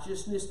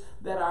righteousness,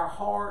 that our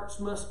hearts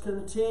must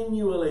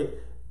continually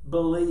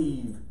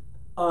believe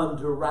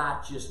unto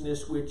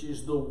righteousness, which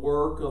is the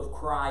work of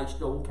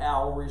Christ on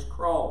Calvary's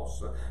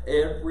cross.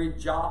 Every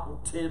jot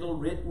and tittle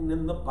written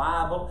in the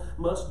Bible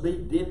must be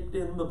dipped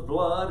in the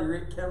blood, or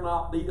it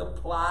cannot be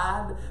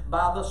applied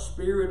by the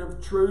Spirit of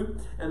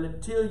truth. And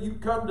until you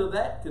come to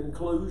that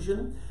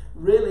conclusion,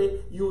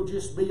 really, you'll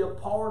just be a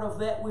part of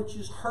that which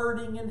is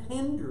hurting and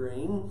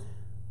hindering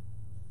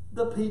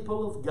the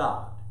people of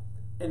God.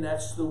 And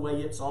that's the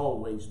way it's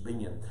always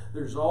been.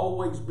 There's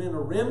always been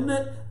a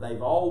remnant.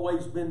 They've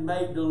always been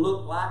made to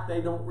look like they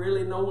don't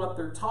really know what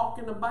they're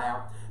talking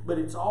about. But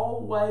it's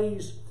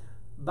always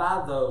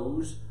by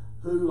those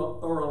who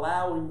are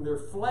allowing their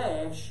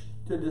flesh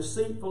to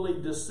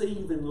deceitfully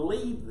deceive and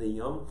lead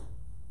them.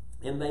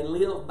 And they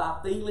live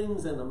by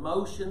feelings and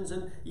emotions.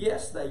 And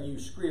yes, they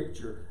use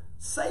Scripture.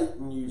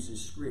 Satan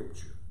uses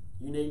Scripture.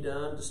 You need to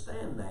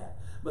understand that.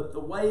 But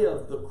the way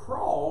of the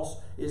cross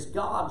is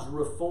God's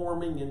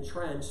reforming and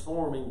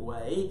transforming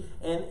way.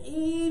 And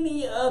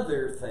any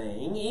other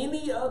thing,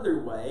 any other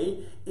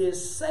way,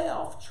 is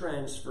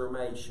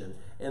self-transformation.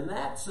 And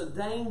that's a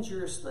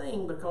dangerous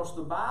thing, because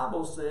the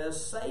Bible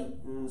says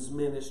Satan's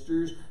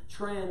ministers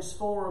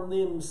transform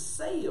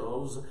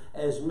themselves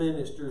as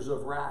ministers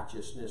of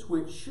righteousness,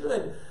 which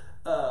should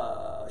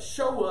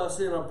show us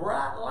in a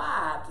bright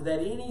light that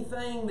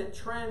anything that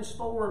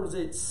transforms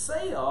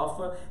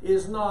itself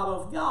is not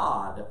of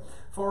God.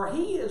 For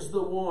He is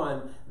the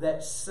one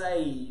that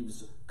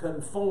saves,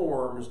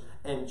 conforms,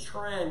 and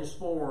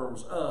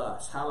transforms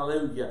us,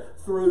 hallelujah,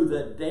 through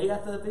the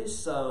death of His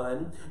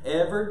Son,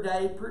 every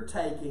day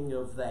partaking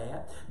of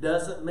that.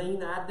 Doesn't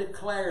mean I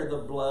declare the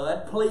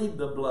blood, plead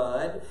the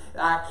blood.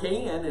 I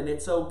can, and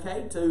it's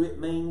okay to. It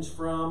means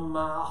from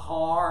my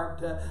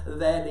heart.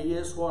 That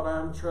is what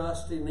I'm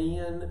trusting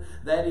in.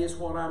 That is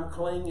what I'm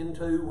clinging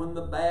to when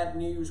the bad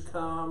news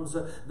comes.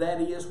 That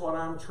is what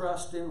I'm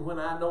trusting when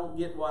I don't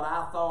get what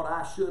I thought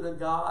I should have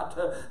got.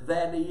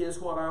 That is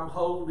what I'm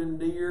holding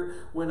dear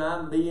when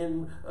I'm being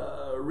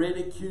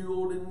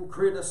ridiculed and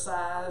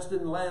criticized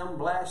and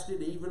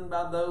lambasted even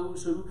by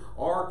those who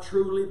are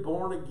truly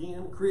born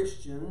again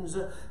Christians.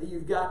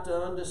 You've got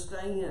to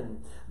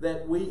understand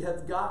that we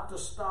have got to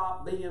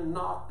stop being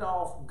knocked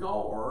off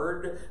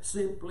guard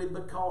simply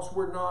because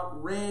we're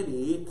not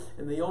ready,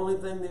 and the only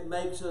thing that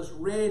makes us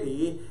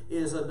ready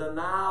is a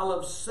denial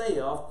of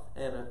self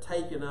and a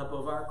taking up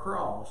of our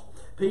cross.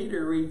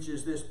 Peter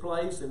reaches this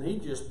place and he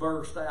just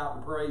burst out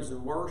in praise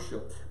and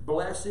worship.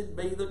 Blessed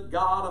be the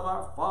God of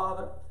our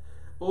Father,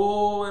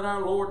 and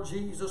our Lord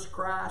Jesus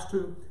Christ,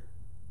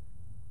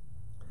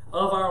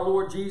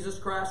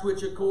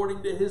 which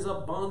according to His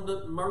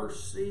abundant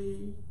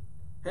mercy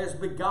has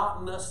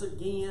begotten us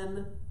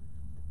again.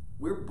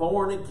 We're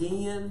born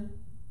again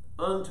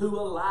unto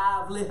a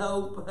lively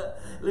hope.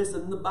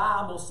 Listen, the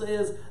Bible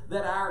says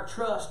that our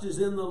trust is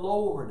in the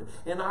Lord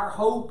and our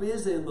hope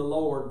is in the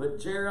Lord. But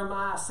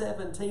Jeremiah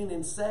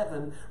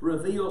 17:7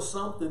 reveals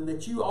something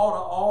that you ought to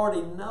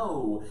already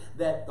know,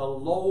 that the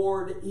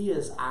Lord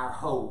is our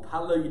hope.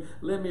 Hallelujah.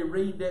 Let me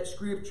read that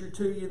scripture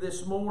to you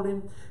this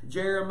morning.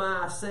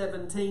 Jeremiah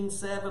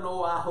 17:7.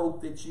 Oh, I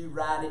hope that you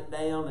write it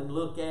down and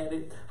look at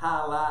it,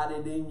 highlight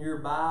it in your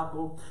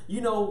Bible. You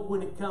know,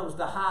 when it comes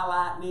to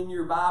highlighting in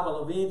your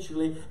Bible,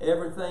 eventually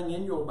everything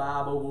in your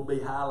Bible will be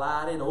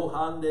highlighted. Oh,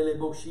 handele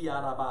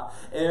boshiaraba.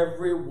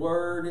 Every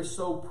word is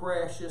so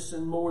precious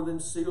and more than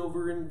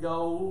silver and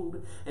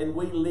gold. And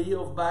we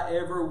live by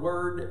every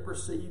word that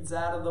proceeds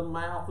out of the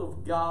mouth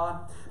of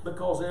God,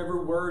 because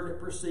every word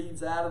that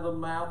proceeds out of the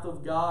mouth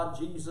of God,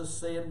 Jesus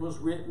said, was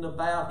written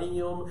about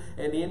Him,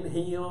 and in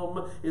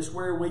Him is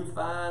where we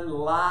find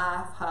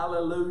life.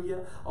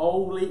 Hallelujah.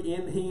 Only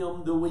in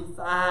Him do we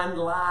find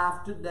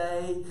life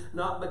today,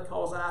 not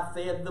because I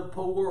fed the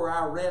poor or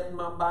I read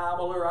my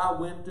Bible or I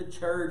went to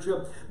church,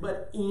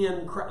 but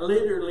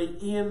literally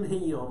in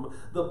Him,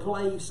 the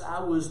place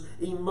I was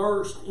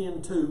immersed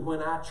into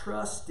when I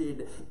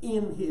trusted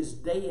in His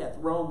death.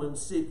 Romans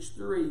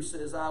 6:3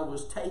 says I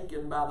was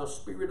taken by the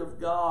Spirit of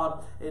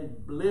God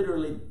and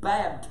literally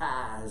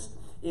baptized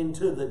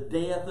into the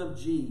death of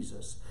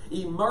Jesus,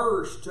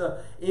 immersed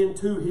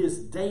into His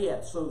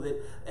death so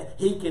that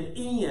He could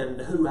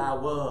end who I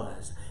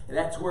was. And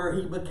that's where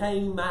He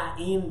became my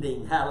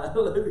ending.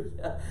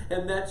 Hallelujah.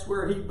 And that's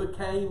where He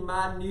became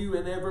my new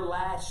and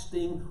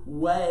everlasting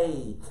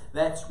way.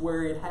 That's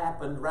where it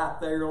happened, right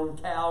there on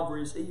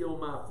Calvary's hill,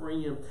 my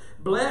friend.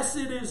 Blessed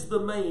is the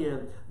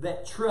man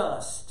that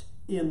trusts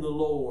in the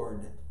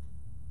Lord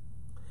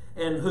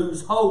and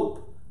whose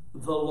hope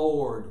the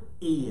Lord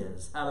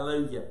is.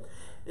 Hallelujah.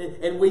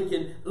 And we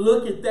can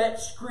look at that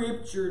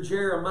scripture,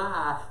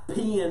 Jeremiah,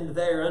 penned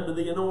there under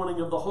the anointing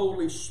of the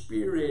Holy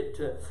Spirit,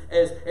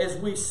 as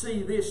we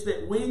see this,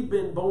 that we've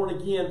been born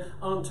again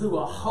unto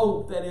a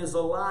hope that is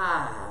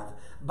alive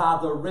by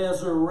the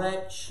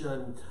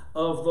resurrection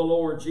of the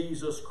Lord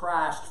Jesus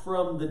Christ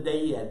from the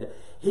dead.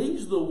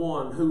 He's the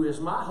one who is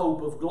my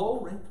hope of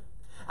glory.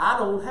 I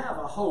don't have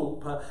a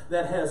hope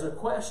that has a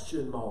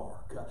question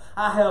mark.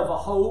 I have a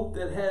hope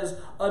that has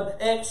an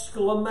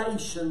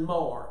exclamation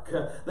mark.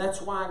 That's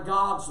why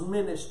God's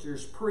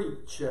ministers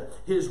preach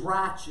His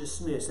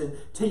righteousness and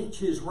teach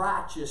His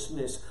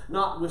righteousness,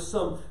 not with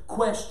some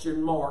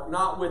question mark,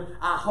 not with,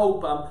 I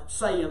hope I'm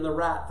saying the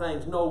right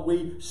things. No,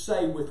 we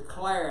say with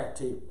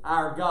clarity,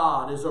 our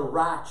God is a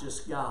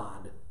righteous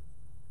God.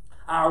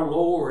 Our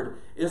Lord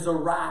is a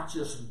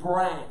righteous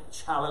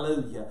branch,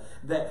 hallelujah,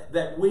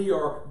 that we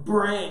are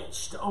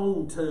branched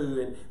onto,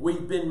 and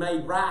we've been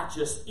made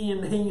righteous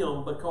in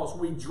Him because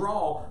we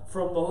draw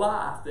from the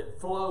life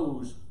that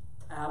flows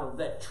out of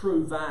that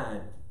true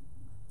vine.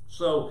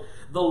 So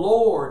the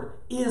Lord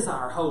is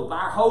our hope.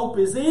 Our hope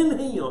is in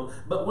Him,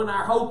 but when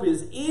our hope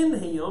is in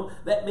Him,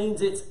 that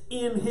means it's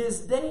in His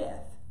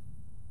death.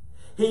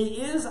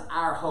 He is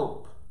our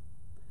hope,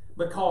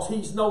 because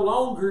He's no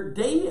longer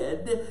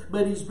dead,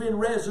 but He's been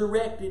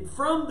resurrected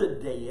from the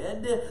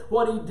dead.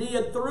 What He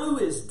did through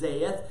His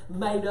death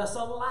made us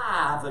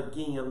alive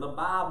again. The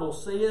Bible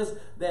says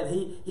that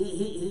He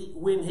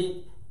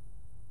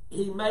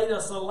made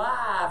us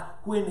alive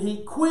when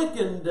He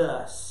quickened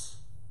us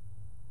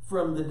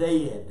from the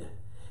dead.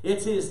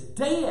 It's His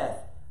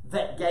death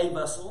that gave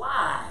us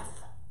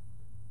life.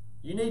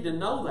 You need to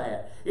know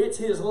that. It's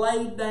His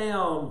laid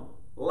down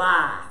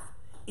life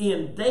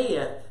in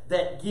death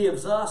that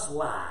gives us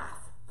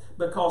life.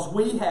 because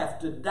we have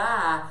to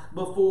die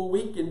before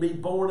we can be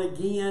born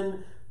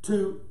again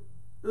to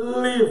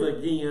live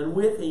again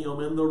with Him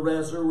in the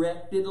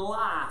resurrected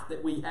life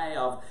that we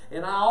have.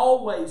 And I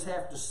always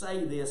have to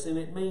say this, and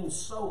it means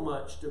so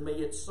much to me.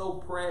 It's so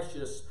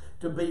precious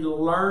to be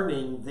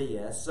learning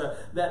this,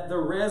 that the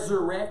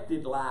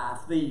resurrected life,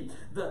 the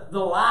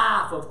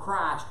life of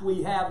Christ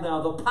we have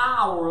now, the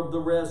power of the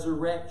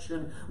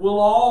resurrection will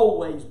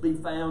always be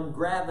found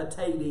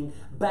gravitating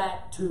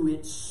back to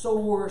its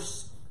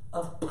source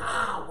of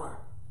power.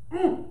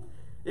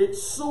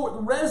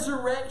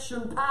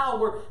 Resurrection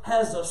power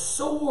has a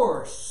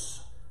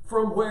source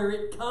from where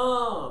it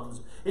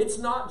comes. It's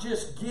not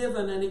just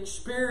given and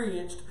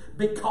experienced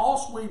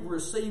because we've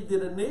received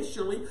it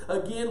initially.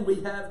 Again,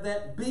 we have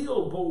that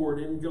billboard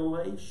in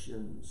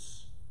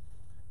Galatians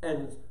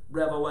and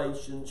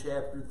Revelation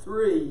chapter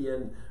 3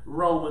 and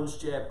Romans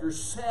chapter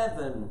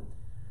 7.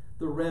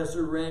 The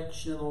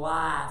resurrection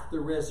life, the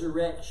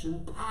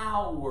resurrection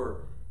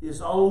power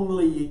is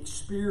only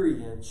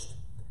experienced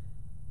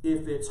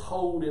if it's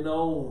holding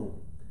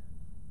on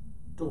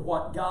to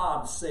what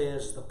God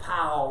says the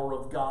power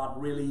of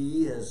God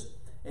really is.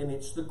 And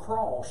it's the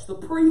cross, the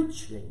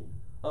preaching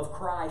of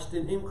Christ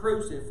and Him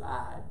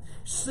crucified.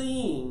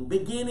 Seeing,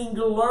 beginning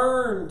to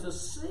learn to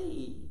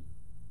see.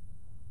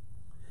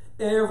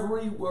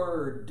 Every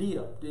word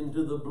dipped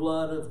into the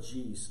blood of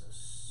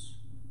Jesus.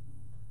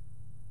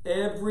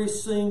 Every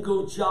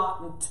single jot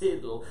and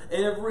tittle,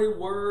 every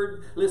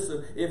word.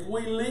 Listen, if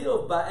we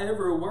live by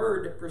every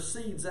word that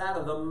proceeds out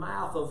of the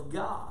mouth of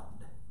God,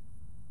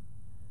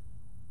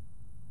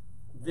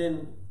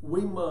 then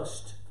we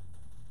must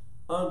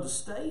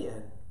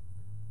understand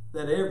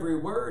that every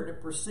word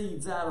that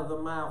proceeds out of the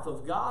mouth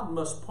of God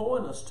must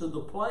point us to the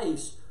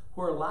place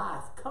where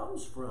life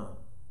comes from.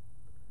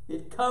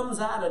 It comes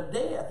out of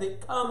death.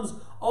 It comes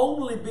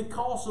only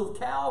because of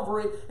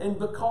Calvary and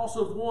because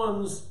of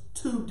one's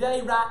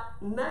today, right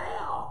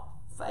now,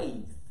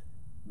 faith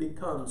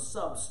becomes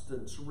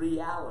substance,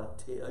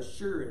 reality,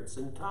 assurance,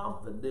 and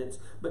confidence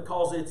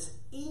because it's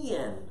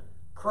in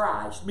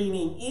Christ,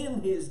 meaning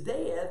in His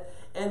death,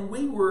 and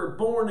we were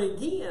born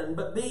again,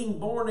 but being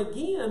born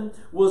again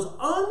was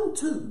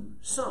unto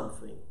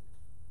something,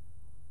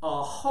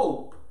 a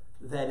hope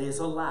that is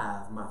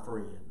alive, my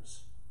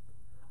friends.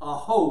 A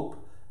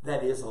hope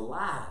that is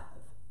alive.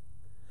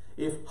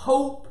 If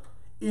hope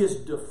is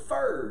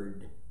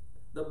deferred,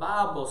 the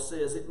Bible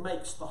says it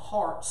makes the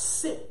heart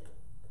sick.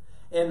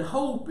 And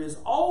hope is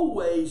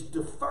always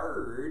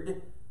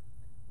deferred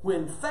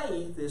when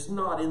faith is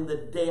not in the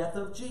death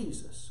of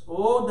Jesus.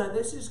 Oh, now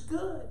this is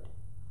good.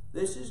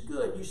 This is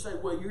good. You say,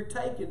 well, you're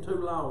taking too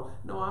long.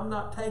 No, I'm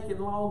not taking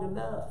long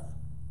enough.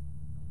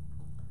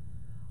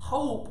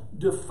 Hope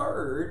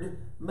deferred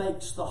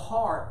makes the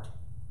heart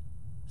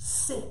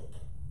sick.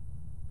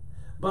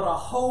 But a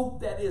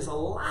hope that is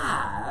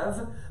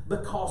alive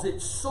because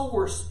its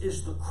source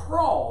is the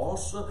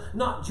cross,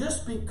 not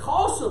just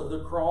because of the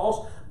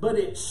cross, but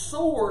its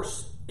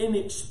source in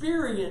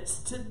experience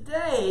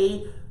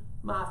today.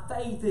 My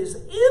faith is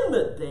in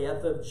the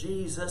death of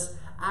Jesus.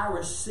 I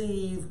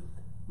receive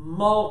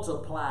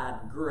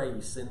multiplied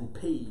grace and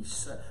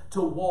peace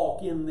to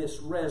walk in this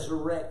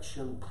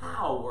resurrection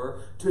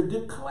power, to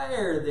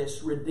declare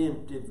this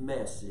redemptive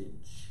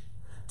message,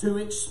 to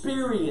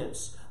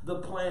experience the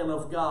plan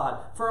of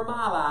God for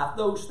my life,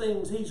 those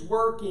things He's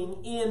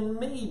working in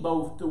me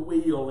both to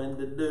will and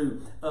to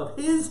do of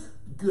His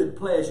good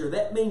pleasure.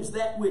 That means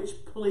that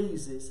which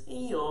pleases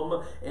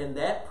Him, and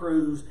that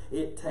proves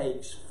it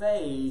takes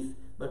faith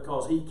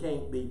because He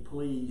can't be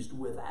pleased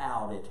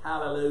without it.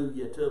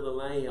 Hallelujah to the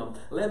Lamb.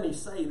 Let me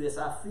say this.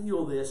 I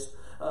feel this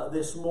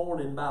this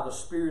morning by the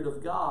Spirit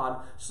of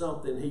God,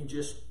 something He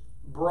just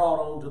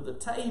brought onto the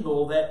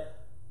table,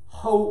 that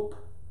hope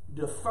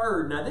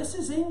deferred. Now this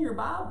is in your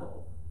Bible.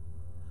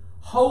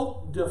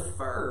 Hope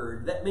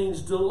deferred. That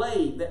means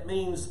delayed. That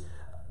means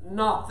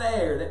not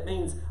there. That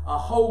means a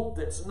hope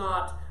that's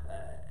not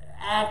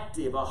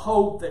active. A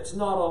hope that's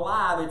not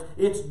alive.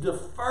 It's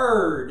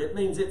deferred. It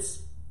means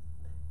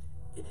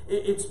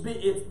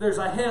there's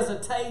a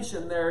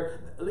hesitation there.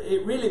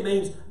 It really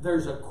means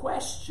there's a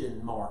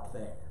question mark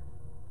there.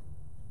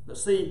 But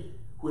see,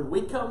 when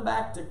we come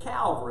back to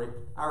Calvary,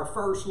 our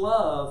first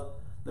love,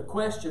 the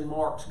question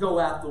marks go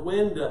out the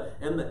window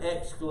and the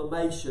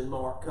exclamation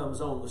mark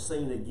comes on the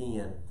scene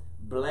again.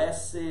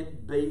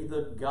 Blessed be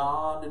the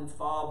God and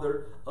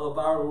Father of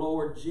our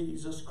Lord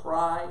Jesus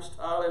Christ,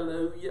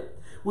 hallelujah,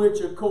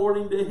 which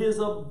according to His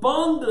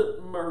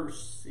abundant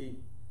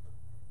mercy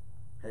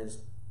has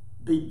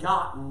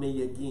begotten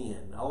me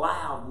again,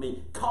 allowed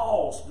me,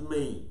 caused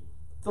me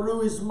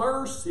through His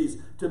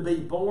mercies to be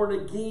born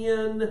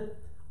again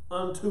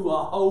unto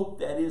a hope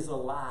that is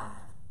alive.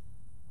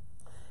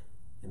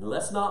 And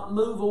let's not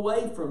move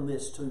away from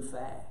this too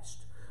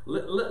fast.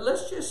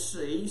 Let's just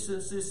see,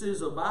 since this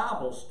is a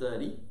Bible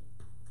study,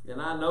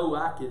 and I know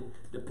I can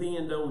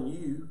depend on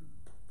you.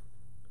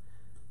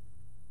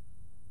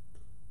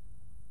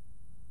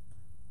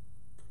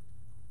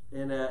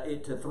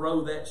 to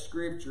throw that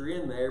scripture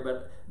in there,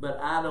 but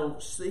I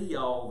don't see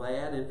all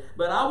that.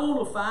 But I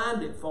want to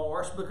find it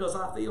for us because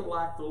I feel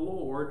like the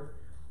Lord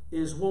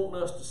is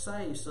wanting us to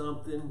say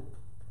something.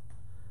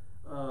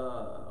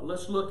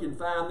 Let's look and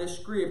find this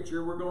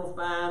scripture. We're going to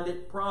find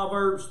it,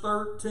 Proverbs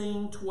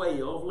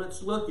 13:12.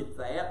 Let's look at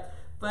that.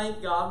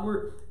 Thank God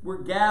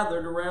we're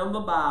gathered around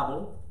the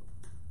Bible.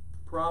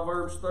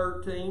 Proverbs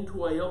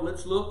 13:12.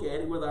 Let's look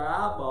at it with our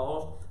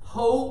eyeballs.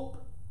 Hope.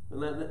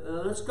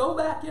 Let's go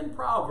back in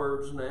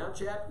Proverbs now,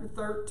 chapter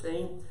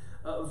 13,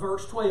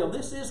 verse 12.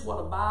 This is what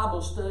a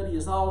Bible study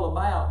is all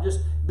about, just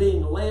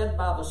being led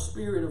by the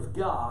Spirit of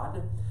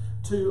God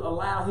to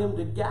allow Him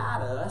to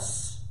guide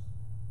us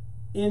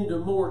into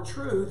more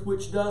truth,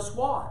 which does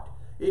what?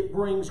 It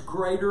brings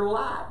greater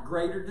light,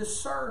 greater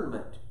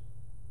discernment,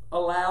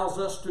 allows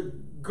us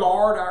to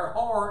guard our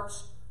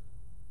hearts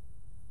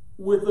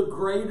with a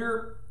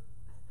greater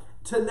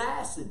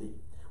tenacity,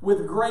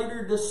 with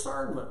greater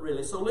discernment,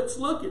 really. So let's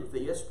look at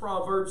this,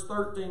 Proverbs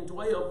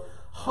 13:12.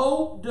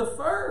 Hope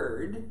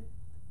deferred,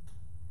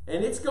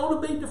 and it's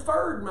going to be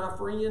deferred, my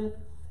friend,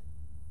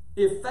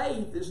 if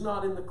faith is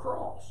not in the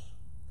cross.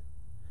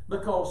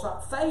 Because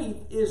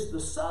faith is the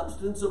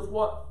substance of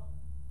what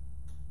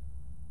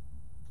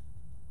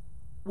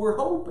we're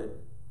hoping.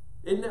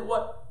 Isn't that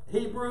what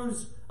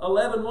Hebrews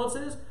 11:1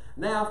 says?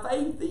 Now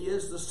faith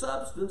is the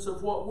substance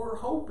of what we're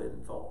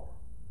hoping for.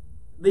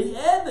 The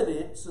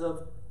evidence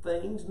of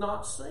things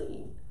not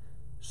seen.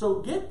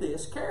 So get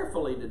this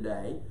carefully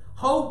today.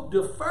 Hope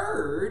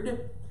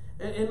deferred,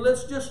 and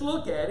let's just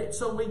look at it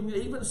so we can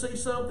even see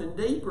something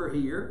deeper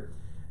here.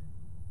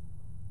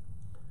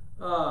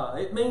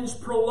 It means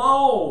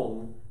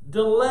prolonged,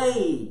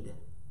 delayed.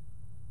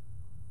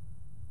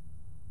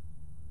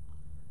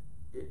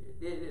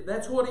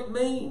 That's what it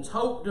means.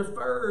 Hope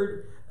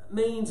deferred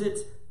means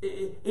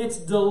it's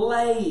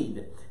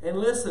delayed. And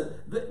listen,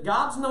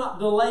 God's not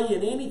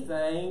delaying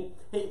anything.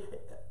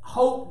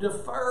 Hope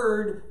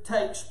deferred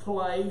takes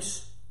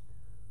place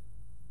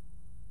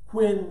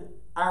when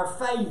our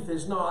faith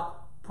is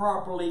not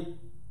properly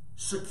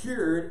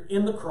secured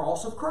in the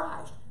cross of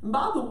Christ. And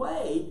by the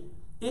way,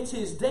 it's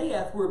His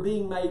death we're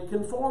being made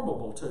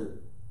conformable to,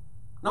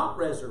 not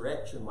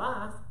resurrection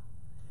life.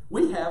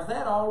 We have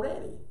that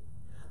already.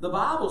 The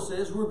Bible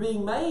says we're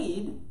being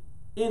made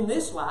in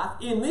this life,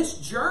 in this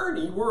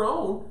journey we're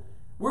on,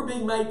 we're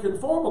being made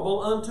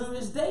conformable unto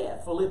His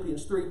death,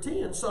 Philippians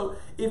 3:10. So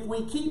if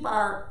we keep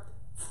our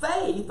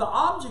faith, the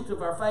object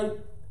of our faith,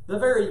 the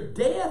very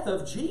death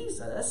of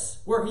Jesus,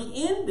 where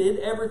He ended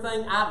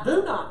everything I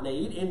do not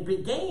need and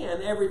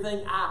began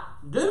everything I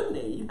do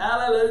need,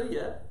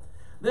 hallelujah,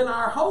 then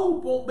our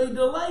hope won't be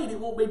delayed, it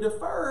won't be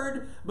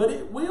deferred, but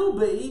it will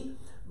be,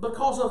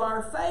 because of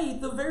our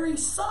faith, the very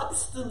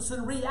substance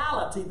and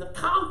reality, the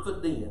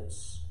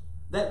confidence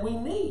that we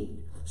need.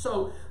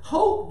 So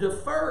hope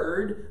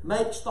deferred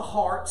makes the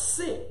heart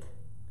sick.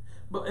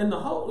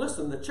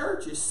 Listen, the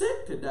church is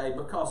sick today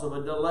because of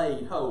a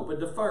delayed hope, a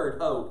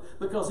deferred hope,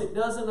 because it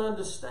doesn't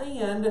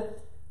understand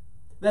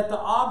that the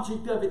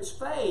object of its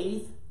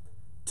faith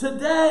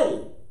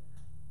today.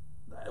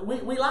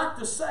 We like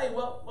to say,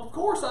 well, of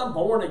course I'm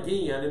born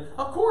again, and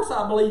of course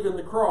I believe in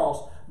the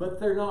cross, but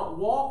they're not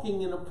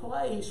walking in a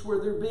place where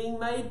they're being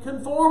made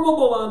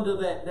conformable unto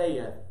that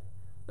death.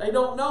 They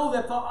don't know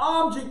that the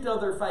object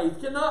of their faith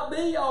cannot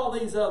be all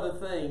these other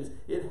things.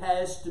 It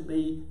has to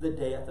be the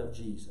death of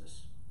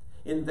Jesus.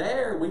 And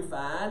there we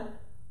find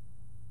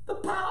the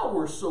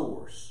power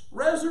source,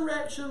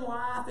 resurrection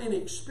life and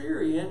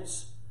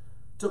experience,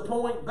 to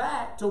point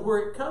back to where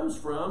it comes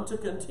from, to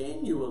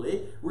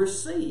continually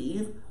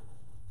receive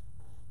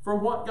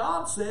from what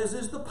God says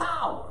is the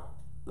power,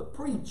 the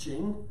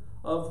preaching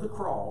of the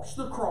cross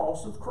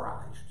of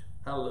Christ.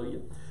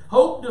 Hallelujah.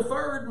 Hope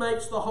deferred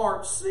makes the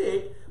heart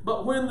sick,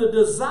 but when the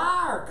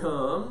desire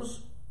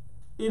comes,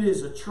 it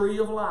is a tree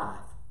of life.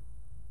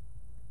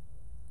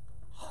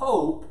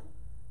 Hope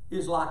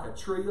is like a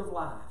tree of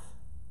life.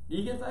 Do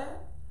you get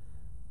that?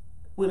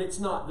 When it's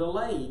not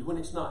delayed, when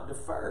it's not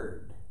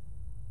deferred.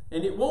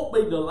 And it won't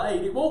be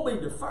delayed, it won't be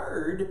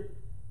deferred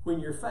when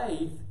your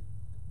faith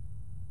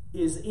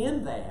is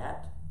in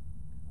that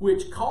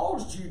which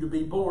caused you to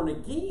be born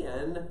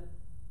again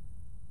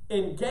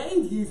and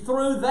gave you,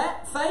 through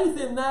that faith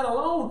in that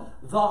alone,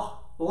 the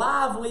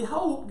lively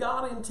hope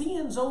God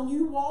intends on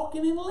you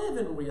walking and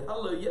living with.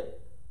 Hallelujah.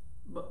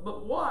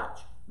 But watch.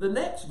 The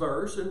next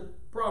verse in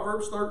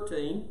Proverbs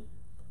 13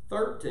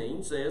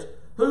 says,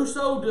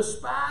 whoso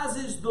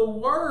despises the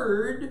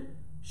word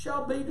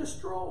shall be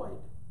destroyed.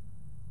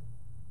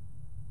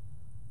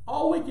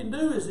 All we can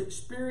do is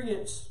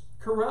experience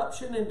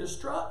corruption and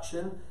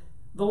destruction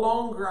the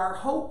longer our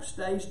hope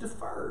stays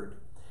deferred.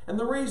 And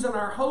the reason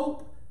our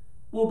hope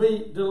will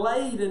be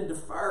delayed and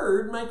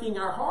deferred, making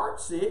our heart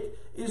sick,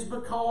 is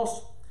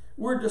because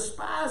we're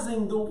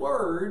despising the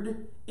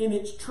word in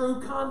its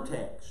true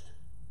context,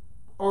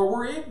 or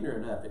we're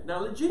ignorant of it.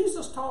 Now,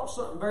 Jesus taught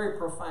something very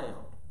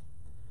profound,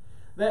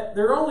 that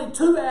there are only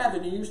two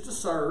avenues to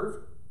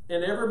serve,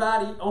 and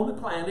everybody on the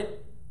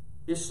planet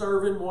is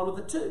serving one of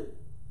the two.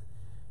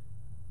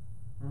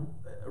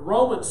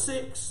 Romans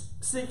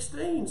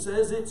 6:16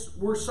 says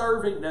we're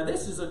serving. Now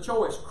this is a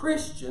choice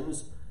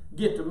Christians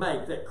get to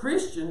make. That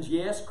Christians,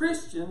 yes,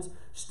 Christians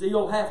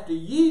still have to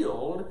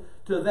yield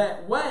to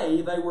that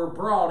way they were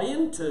brought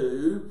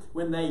into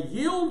when they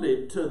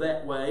yielded to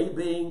that way,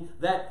 being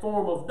that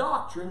form of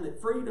doctrine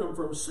that freed them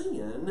from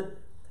sin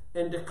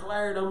and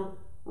declared them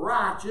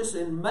righteous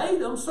and made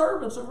them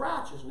servants of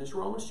righteousness.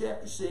 Romans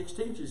chapter 6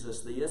 teaches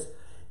us this.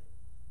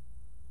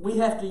 We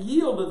have to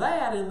yield to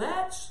that, and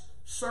that's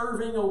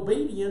serving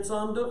obedience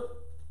unto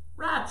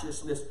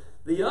righteousness.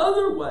 The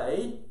other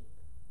way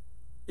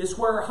is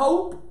where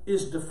hope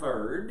is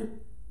deferred,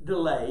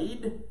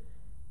 delayed,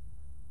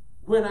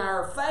 when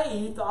our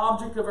faith, the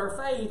object of our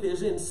faith,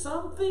 is in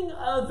something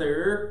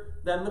other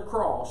than the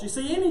cross. You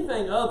see,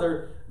 anything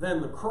other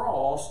than the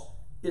cross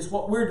is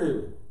what we're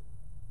doing.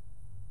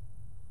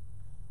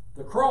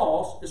 The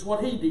cross is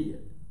what He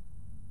did.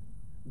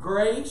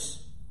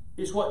 Grace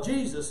is what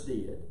Jesus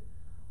did.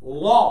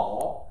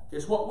 Law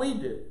is what we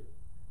do.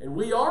 And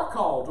we are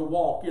called to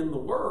walk in the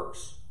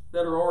works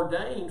that are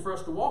ordained for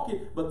us to walk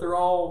in, but they're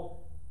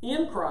all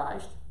in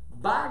Christ,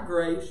 by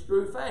grace,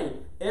 through faith.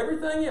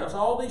 Everything else,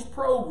 all these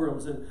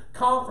programs and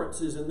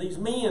conferences and these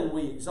men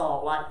we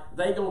exalt, like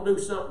they going to do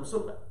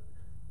something,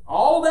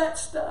 all that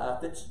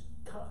stuff that's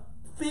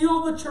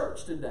fill the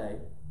church today,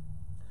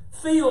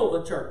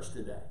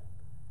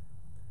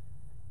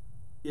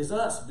 is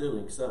us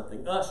doing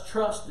something, us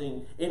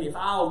trusting, and if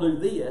I'll do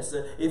this,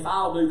 if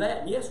I'll do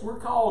that. And yes, we're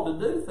called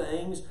to do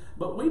things,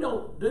 but we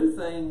don't do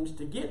things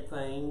to get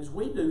things.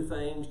 We do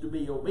things to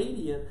be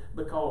obedient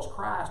because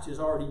Christ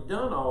has already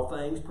done all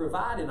things,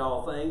 provided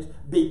all things,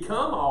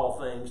 become all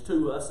things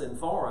to us and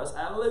for us.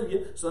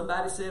 Hallelujah.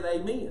 Somebody said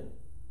amen.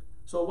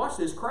 So watch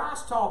this.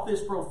 Christ taught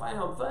this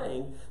profound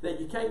thing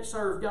that you can't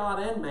serve God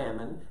and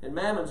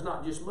mammon's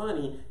not just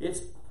money,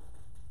 it's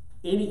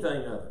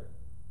anything other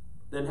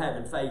than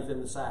having faith in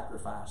the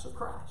sacrifice of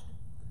Christ.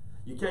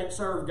 You can't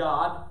serve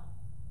God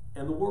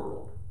and the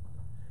world.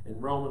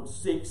 And Romans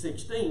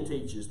 6:16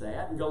 teaches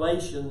that. And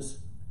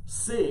Galatians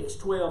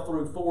 6:12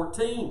 through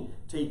 14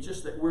 teach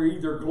us that we're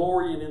either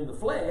glorying in the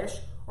flesh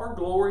or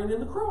glorying in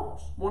the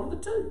cross. One of the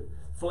two.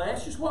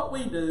 Flesh is what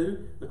we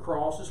do. The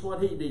cross is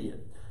what He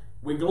did.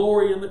 We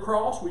glory in the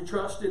cross. We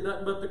trust in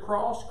nothing but the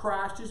cross.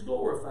 Christ is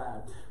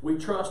glorified. We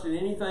trust in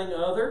anything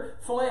other.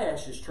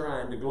 Flesh is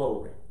trying to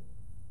glory.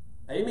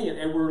 Amen.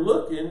 And we're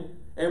looking,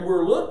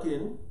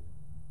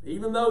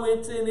 even though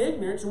it's in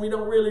ignorance and we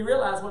don't really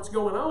realize what's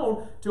going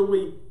on, till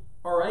we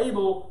are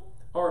able,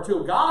 or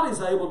till God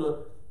is able to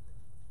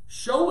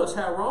show us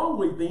how wrong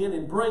we've been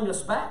and bring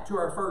us back to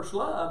our first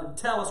love and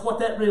tell us what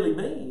that really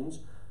means.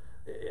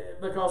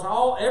 Because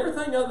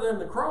everything other than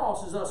the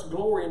cross is us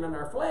glorying in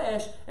our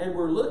flesh, and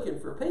we're looking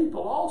for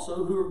people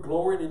also who are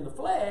glorying in the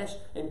flesh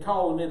and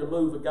calling it a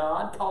move of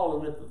God,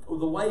 calling it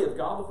the way of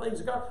God, the things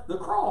of God. The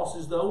cross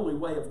is the only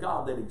way of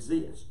God that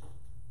exists.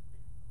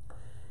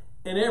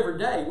 And every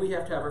day we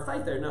have to have our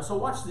faith there. Now, so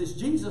watch this.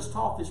 Jesus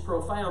taught this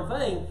profound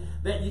thing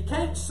that you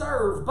can't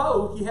serve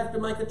both. You have to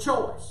make a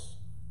choice.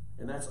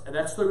 And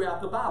that's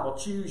throughout the Bible.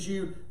 Choose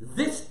you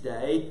this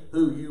day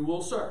who you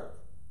will serve.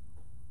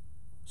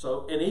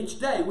 So, and each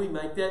day we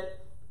make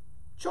that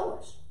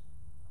choice.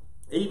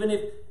 Even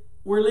if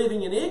we're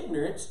living in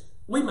ignorance,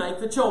 we make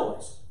the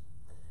choice.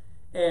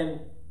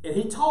 And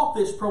He taught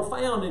this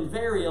profound and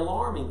very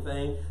alarming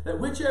thing, that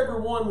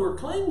whichever one we're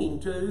clinging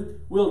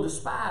to will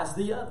despise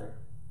the other.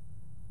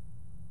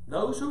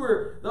 Those who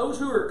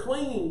are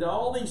clinging to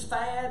all these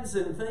fads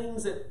and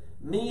things that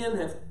men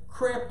have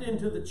crept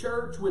into the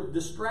church with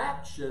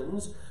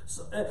distractions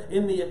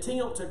in the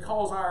attempt to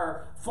cause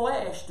our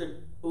flesh to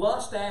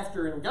lust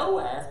after and go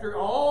after.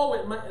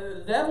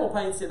 The devil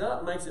paints it up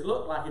and makes it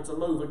look like it's a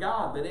move of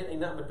God, but it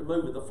ain't nothing but the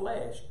move of the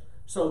flesh.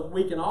 So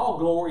we can all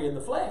glory in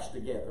the flesh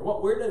together,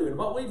 what we're doing,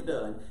 what we've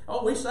done.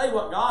 We say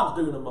what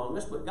God's doing among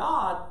us, but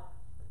God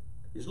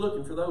is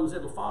looking for those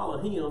that will follow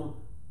Him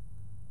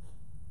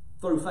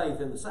through faith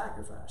in the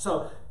sacrifice.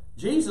 So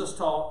Jesus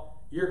taught,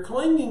 you're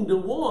clinging to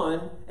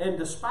one and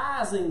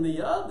despising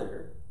the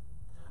other,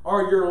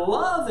 or you're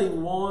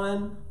loving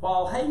one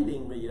while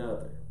hating the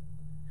other.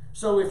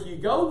 So if you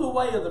go the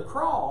way of the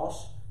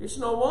cross, it's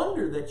no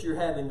wonder that you're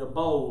having a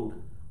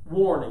bold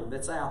warning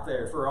that's out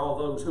there for all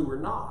those who are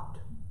not.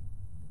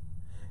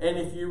 And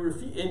if you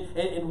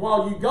and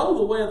while you go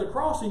the way of the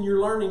cross and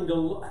you're learning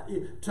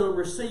to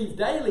receive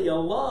daily a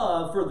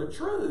love for the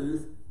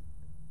truth,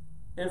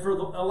 and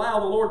allow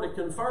the Lord to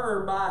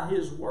confirm by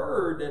His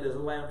word that is a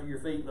lamp to your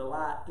feet and a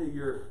light to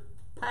your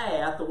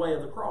path, the way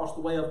of the cross,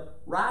 the way of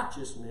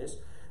righteousness,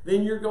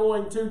 then you're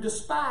going to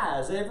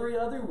despise every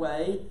other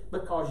way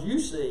because you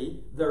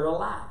see they're a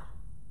lie.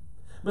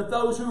 But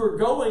those who are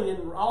going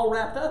and all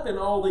wrapped up in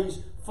all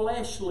these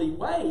fleshly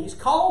ways,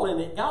 calling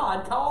it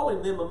God,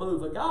 calling them a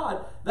move of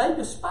God, they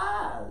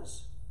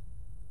despise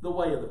the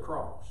way of the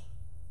cross.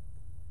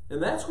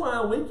 And that's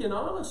why we can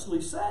honestly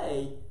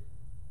say,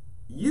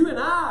 you and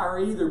I are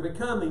either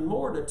becoming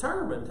more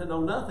determined to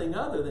know nothing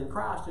other than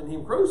Christ and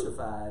Him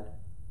crucified,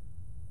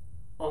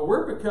 or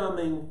we're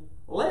becoming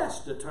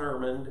less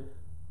determined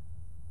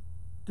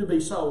to be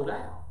sold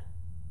out.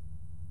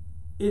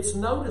 It's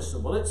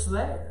noticeable. It's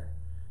there.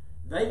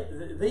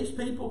 These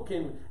people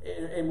can,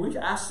 and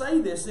I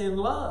say this in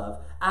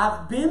love,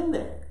 I've been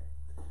there.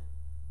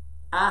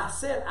 I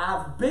said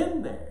I've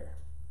been there.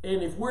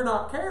 And if we're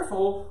not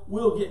careful,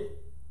 we'll get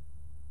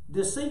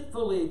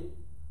deceitfully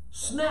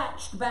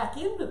snatched back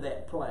into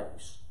that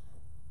place.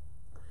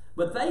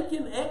 But they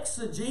can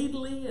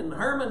exegetically and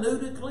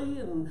hermeneutically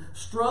and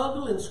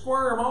struggle and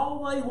squirm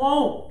all they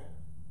want.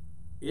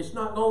 It's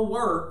not going to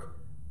work,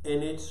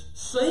 and it's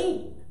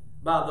seen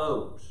by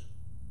those.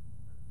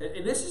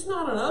 And this is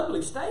not an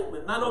ugly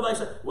statement. And I know they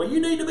say, well,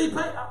 you need to be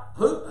patient.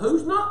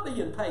 Who's not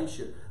being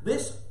patient?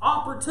 This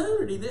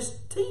opportunity, this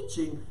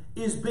teaching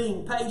is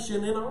being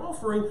patient and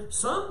offering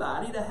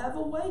somebody to have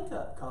a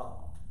wake-up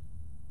call.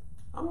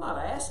 I'm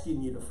not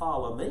asking you to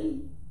follow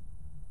me.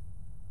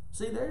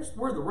 See, there's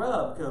where the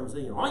rub comes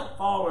in. I ain't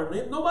following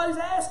them. Nobody's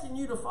asking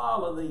you to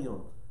follow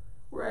them.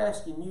 We're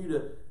asking you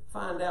to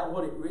find out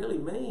what it really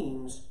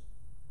means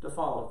to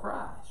follow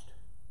Christ,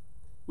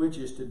 which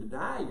is to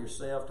deny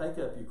yourself, take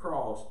up your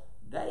cross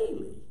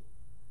daily.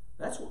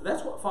 That's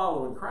what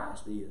following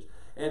Christ is.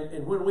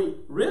 And when we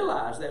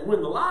realize that,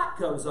 when the light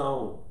comes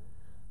on,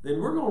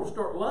 then we're going to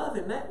start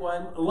loving that way,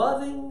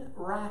 loving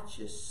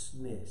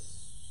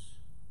righteousness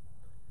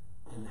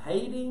and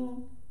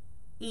hating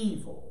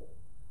evil.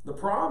 The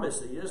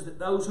promise is that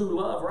those who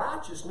love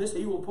righteousness,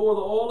 He will pour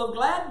the oil of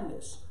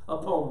gladness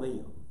upon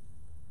them.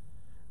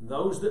 And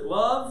those that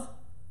love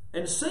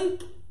and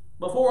seek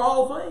before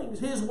all things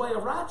His way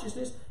of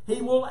righteousness,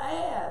 He will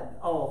add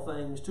all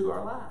things to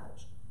our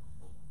lives.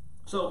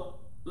 So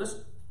let's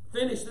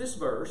finish this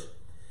verse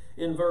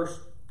in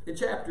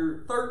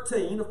chapter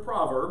 13 of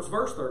Proverbs,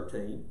 verse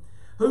 13.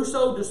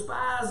 Whoso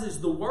despises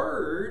the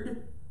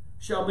word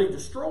shall be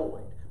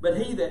destroyed, but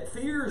he that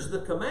fears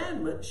the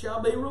commandment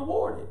shall be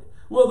rewarded.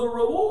 Well, the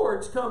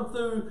rewards come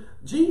through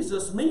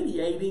Jesus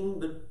mediating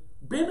the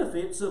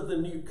benefits of the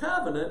new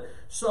covenant.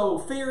 So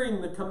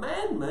fearing the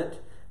commandment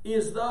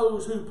is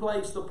those who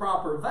place the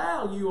proper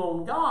value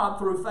on God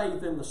through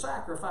faith in the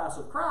sacrifice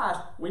of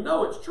Christ. We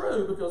know it's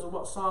true because of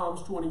what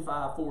Psalms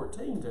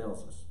 25:14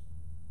 tells us.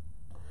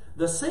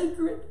 The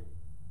secret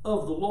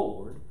of the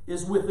Lord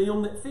is with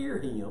them that fear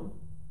Him,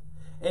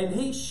 and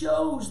He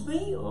shows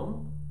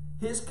them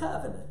His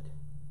covenant.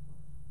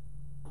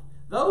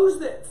 Those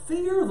that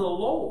fear the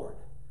Lord,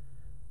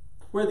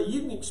 whether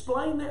you can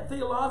explain that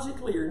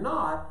theologically or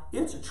not,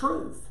 it's a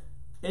truth.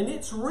 And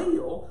it's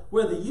real.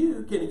 Whether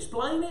you can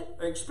explain it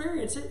or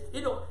experience it,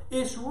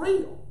 it's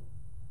real.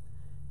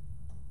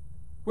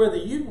 Whether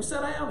you can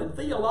sit down and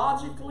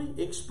theologically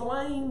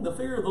explain the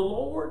fear of the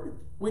Lord,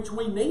 which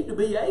we need to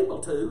be able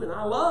to, and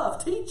I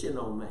love teaching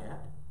on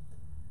that.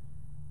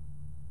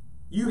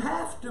 You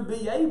have to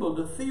be able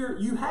to fear,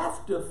 you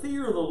have to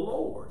fear the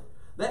Lord.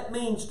 That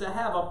means to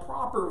have a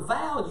proper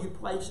value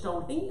placed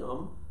on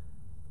Him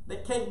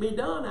that can't be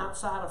done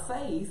outside of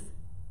faith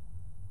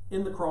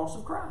in the cross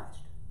of Christ.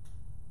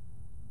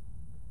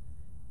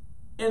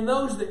 And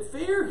those that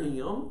fear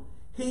Him,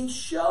 He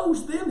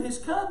shows them His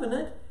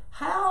covenant.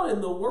 How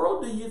in the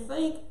world do you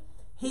think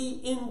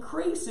He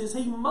increases,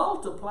 He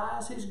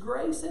multiplies His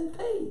grace and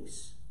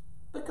peace?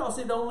 Because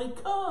it only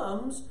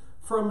comes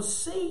from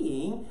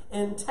seeing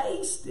and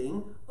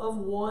tasting of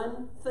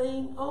one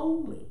thing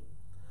only.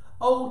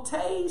 Oh,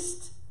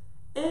 taste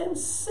and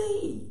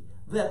see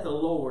that the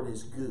Lord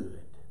is good.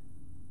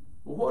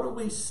 Well, what do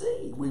we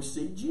see? We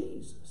see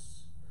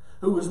Jesus,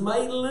 who was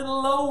made a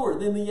little lower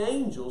than the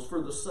angels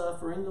for the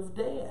suffering of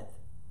death.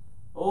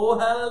 Oh,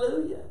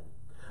 hallelujah.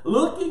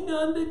 Looking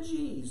unto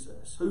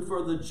Jesus, who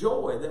for the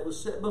joy that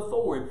was set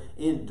before Him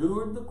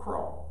endured the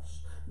cross.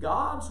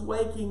 God's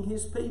waking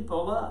His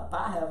people up.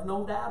 I have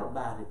no doubt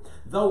about it.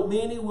 Though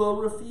many will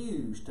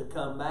refuse to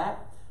come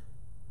back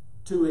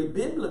to a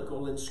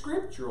biblical and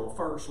scriptural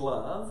first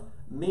love,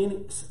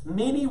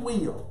 many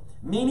will.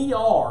 Many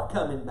are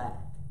coming back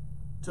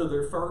to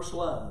their first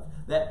love.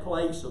 That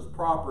place of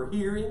proper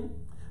hearing,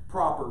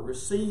 proper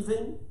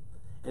receiving,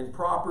 and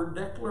proper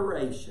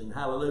declaration.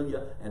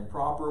 Hallelujah. And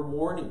proper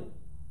warning.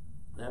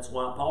 That's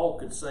why Paul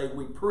could say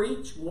we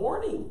preach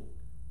warning.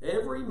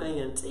 Every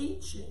man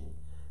teaching.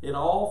 It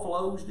all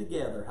flows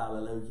together.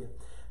 Hallelujah.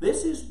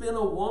 This has been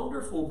a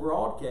wonderful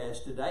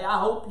broadcast today. I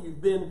hope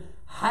you've been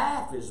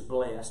half as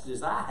blessed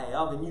as I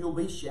have, and you'll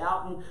be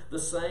shouting the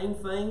same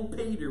thing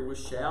Peter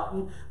was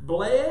shouting.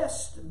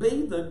 Blessed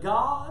be the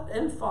God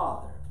and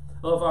Father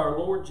of our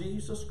Lord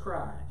Jesus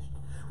Christ,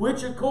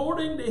 which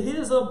according to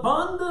His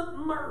abundant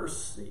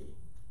mercy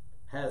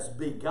has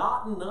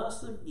begotten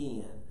us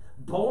again,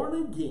 born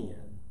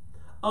again,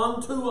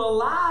 unto a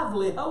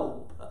lively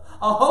hope.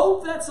 A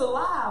hope that's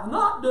alive,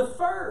 not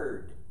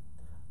deferred,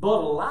 but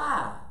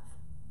alive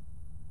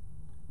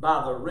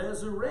by the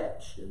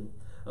resurrection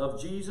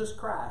of Jesus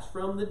Christ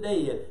from the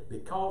dead.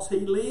 Because He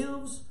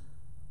lives,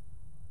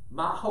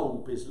 my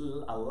hope is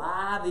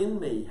alive in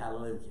me.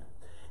 Hallelujah.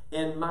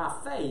 And my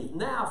faith.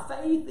 Now,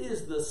 faith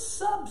is the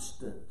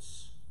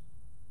substance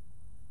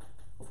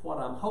of what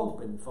I'm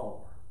hoping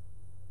for.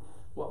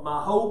 What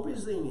my hope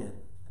is in.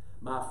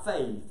 My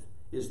faith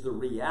is the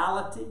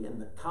reality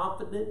and the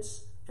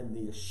confidence and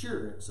the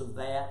assurance of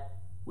that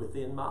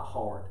within my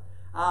heart.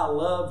 I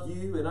love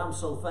you, and I'm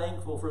so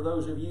thankful for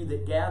those of you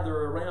that gather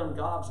around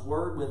God's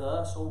Word with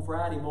us on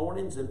Friday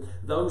mornings, and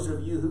those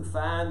of you who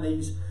find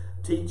these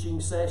teaching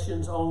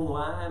sessions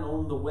online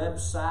on the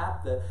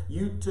website, the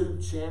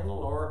YouTube channel,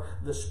 or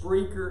the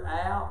Spreaker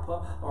app,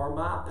 or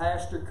my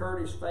Pastor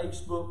Curtis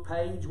Facebook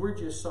page. We're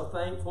just so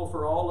thankful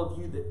for all of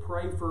you that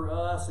pray for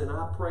us, and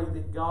I pray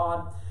that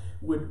God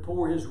would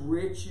pour His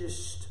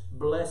richest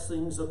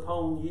blessings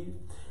upon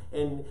you.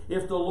 And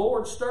if the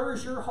Lord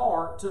stirs your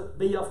heart to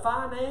be a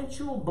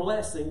financial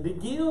blessing, to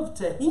give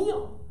to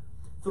Him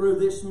through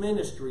this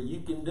ministry,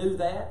 you can do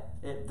that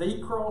at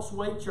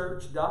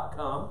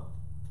thecrosswaychurch.com,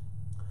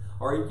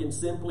 or you can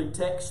simply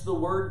text the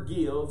word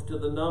give to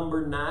the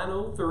number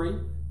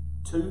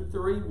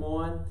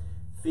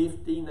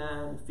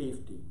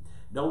 903-231-5950.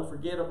 Don't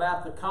forget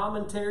about the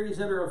commentaries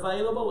that are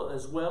available,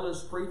 as well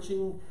as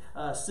preaching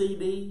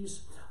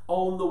CDs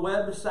on the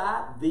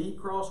website,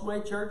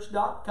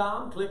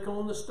 thecrosswaychurch.com. Click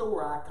on the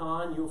store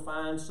icon. You'll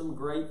find some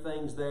great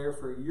things there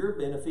for your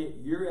benefit,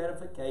 your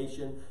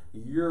edification,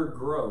 your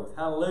growth.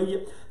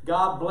 Hallelujah.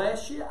 God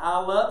bless you. I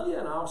love you,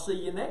 and I'll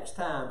see you next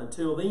time.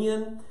 Until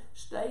then,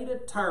 stay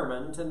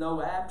determined to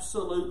know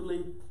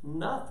absolutely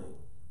nothing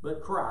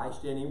but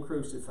Christ and Him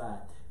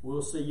crucified.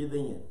 We'll see you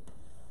then.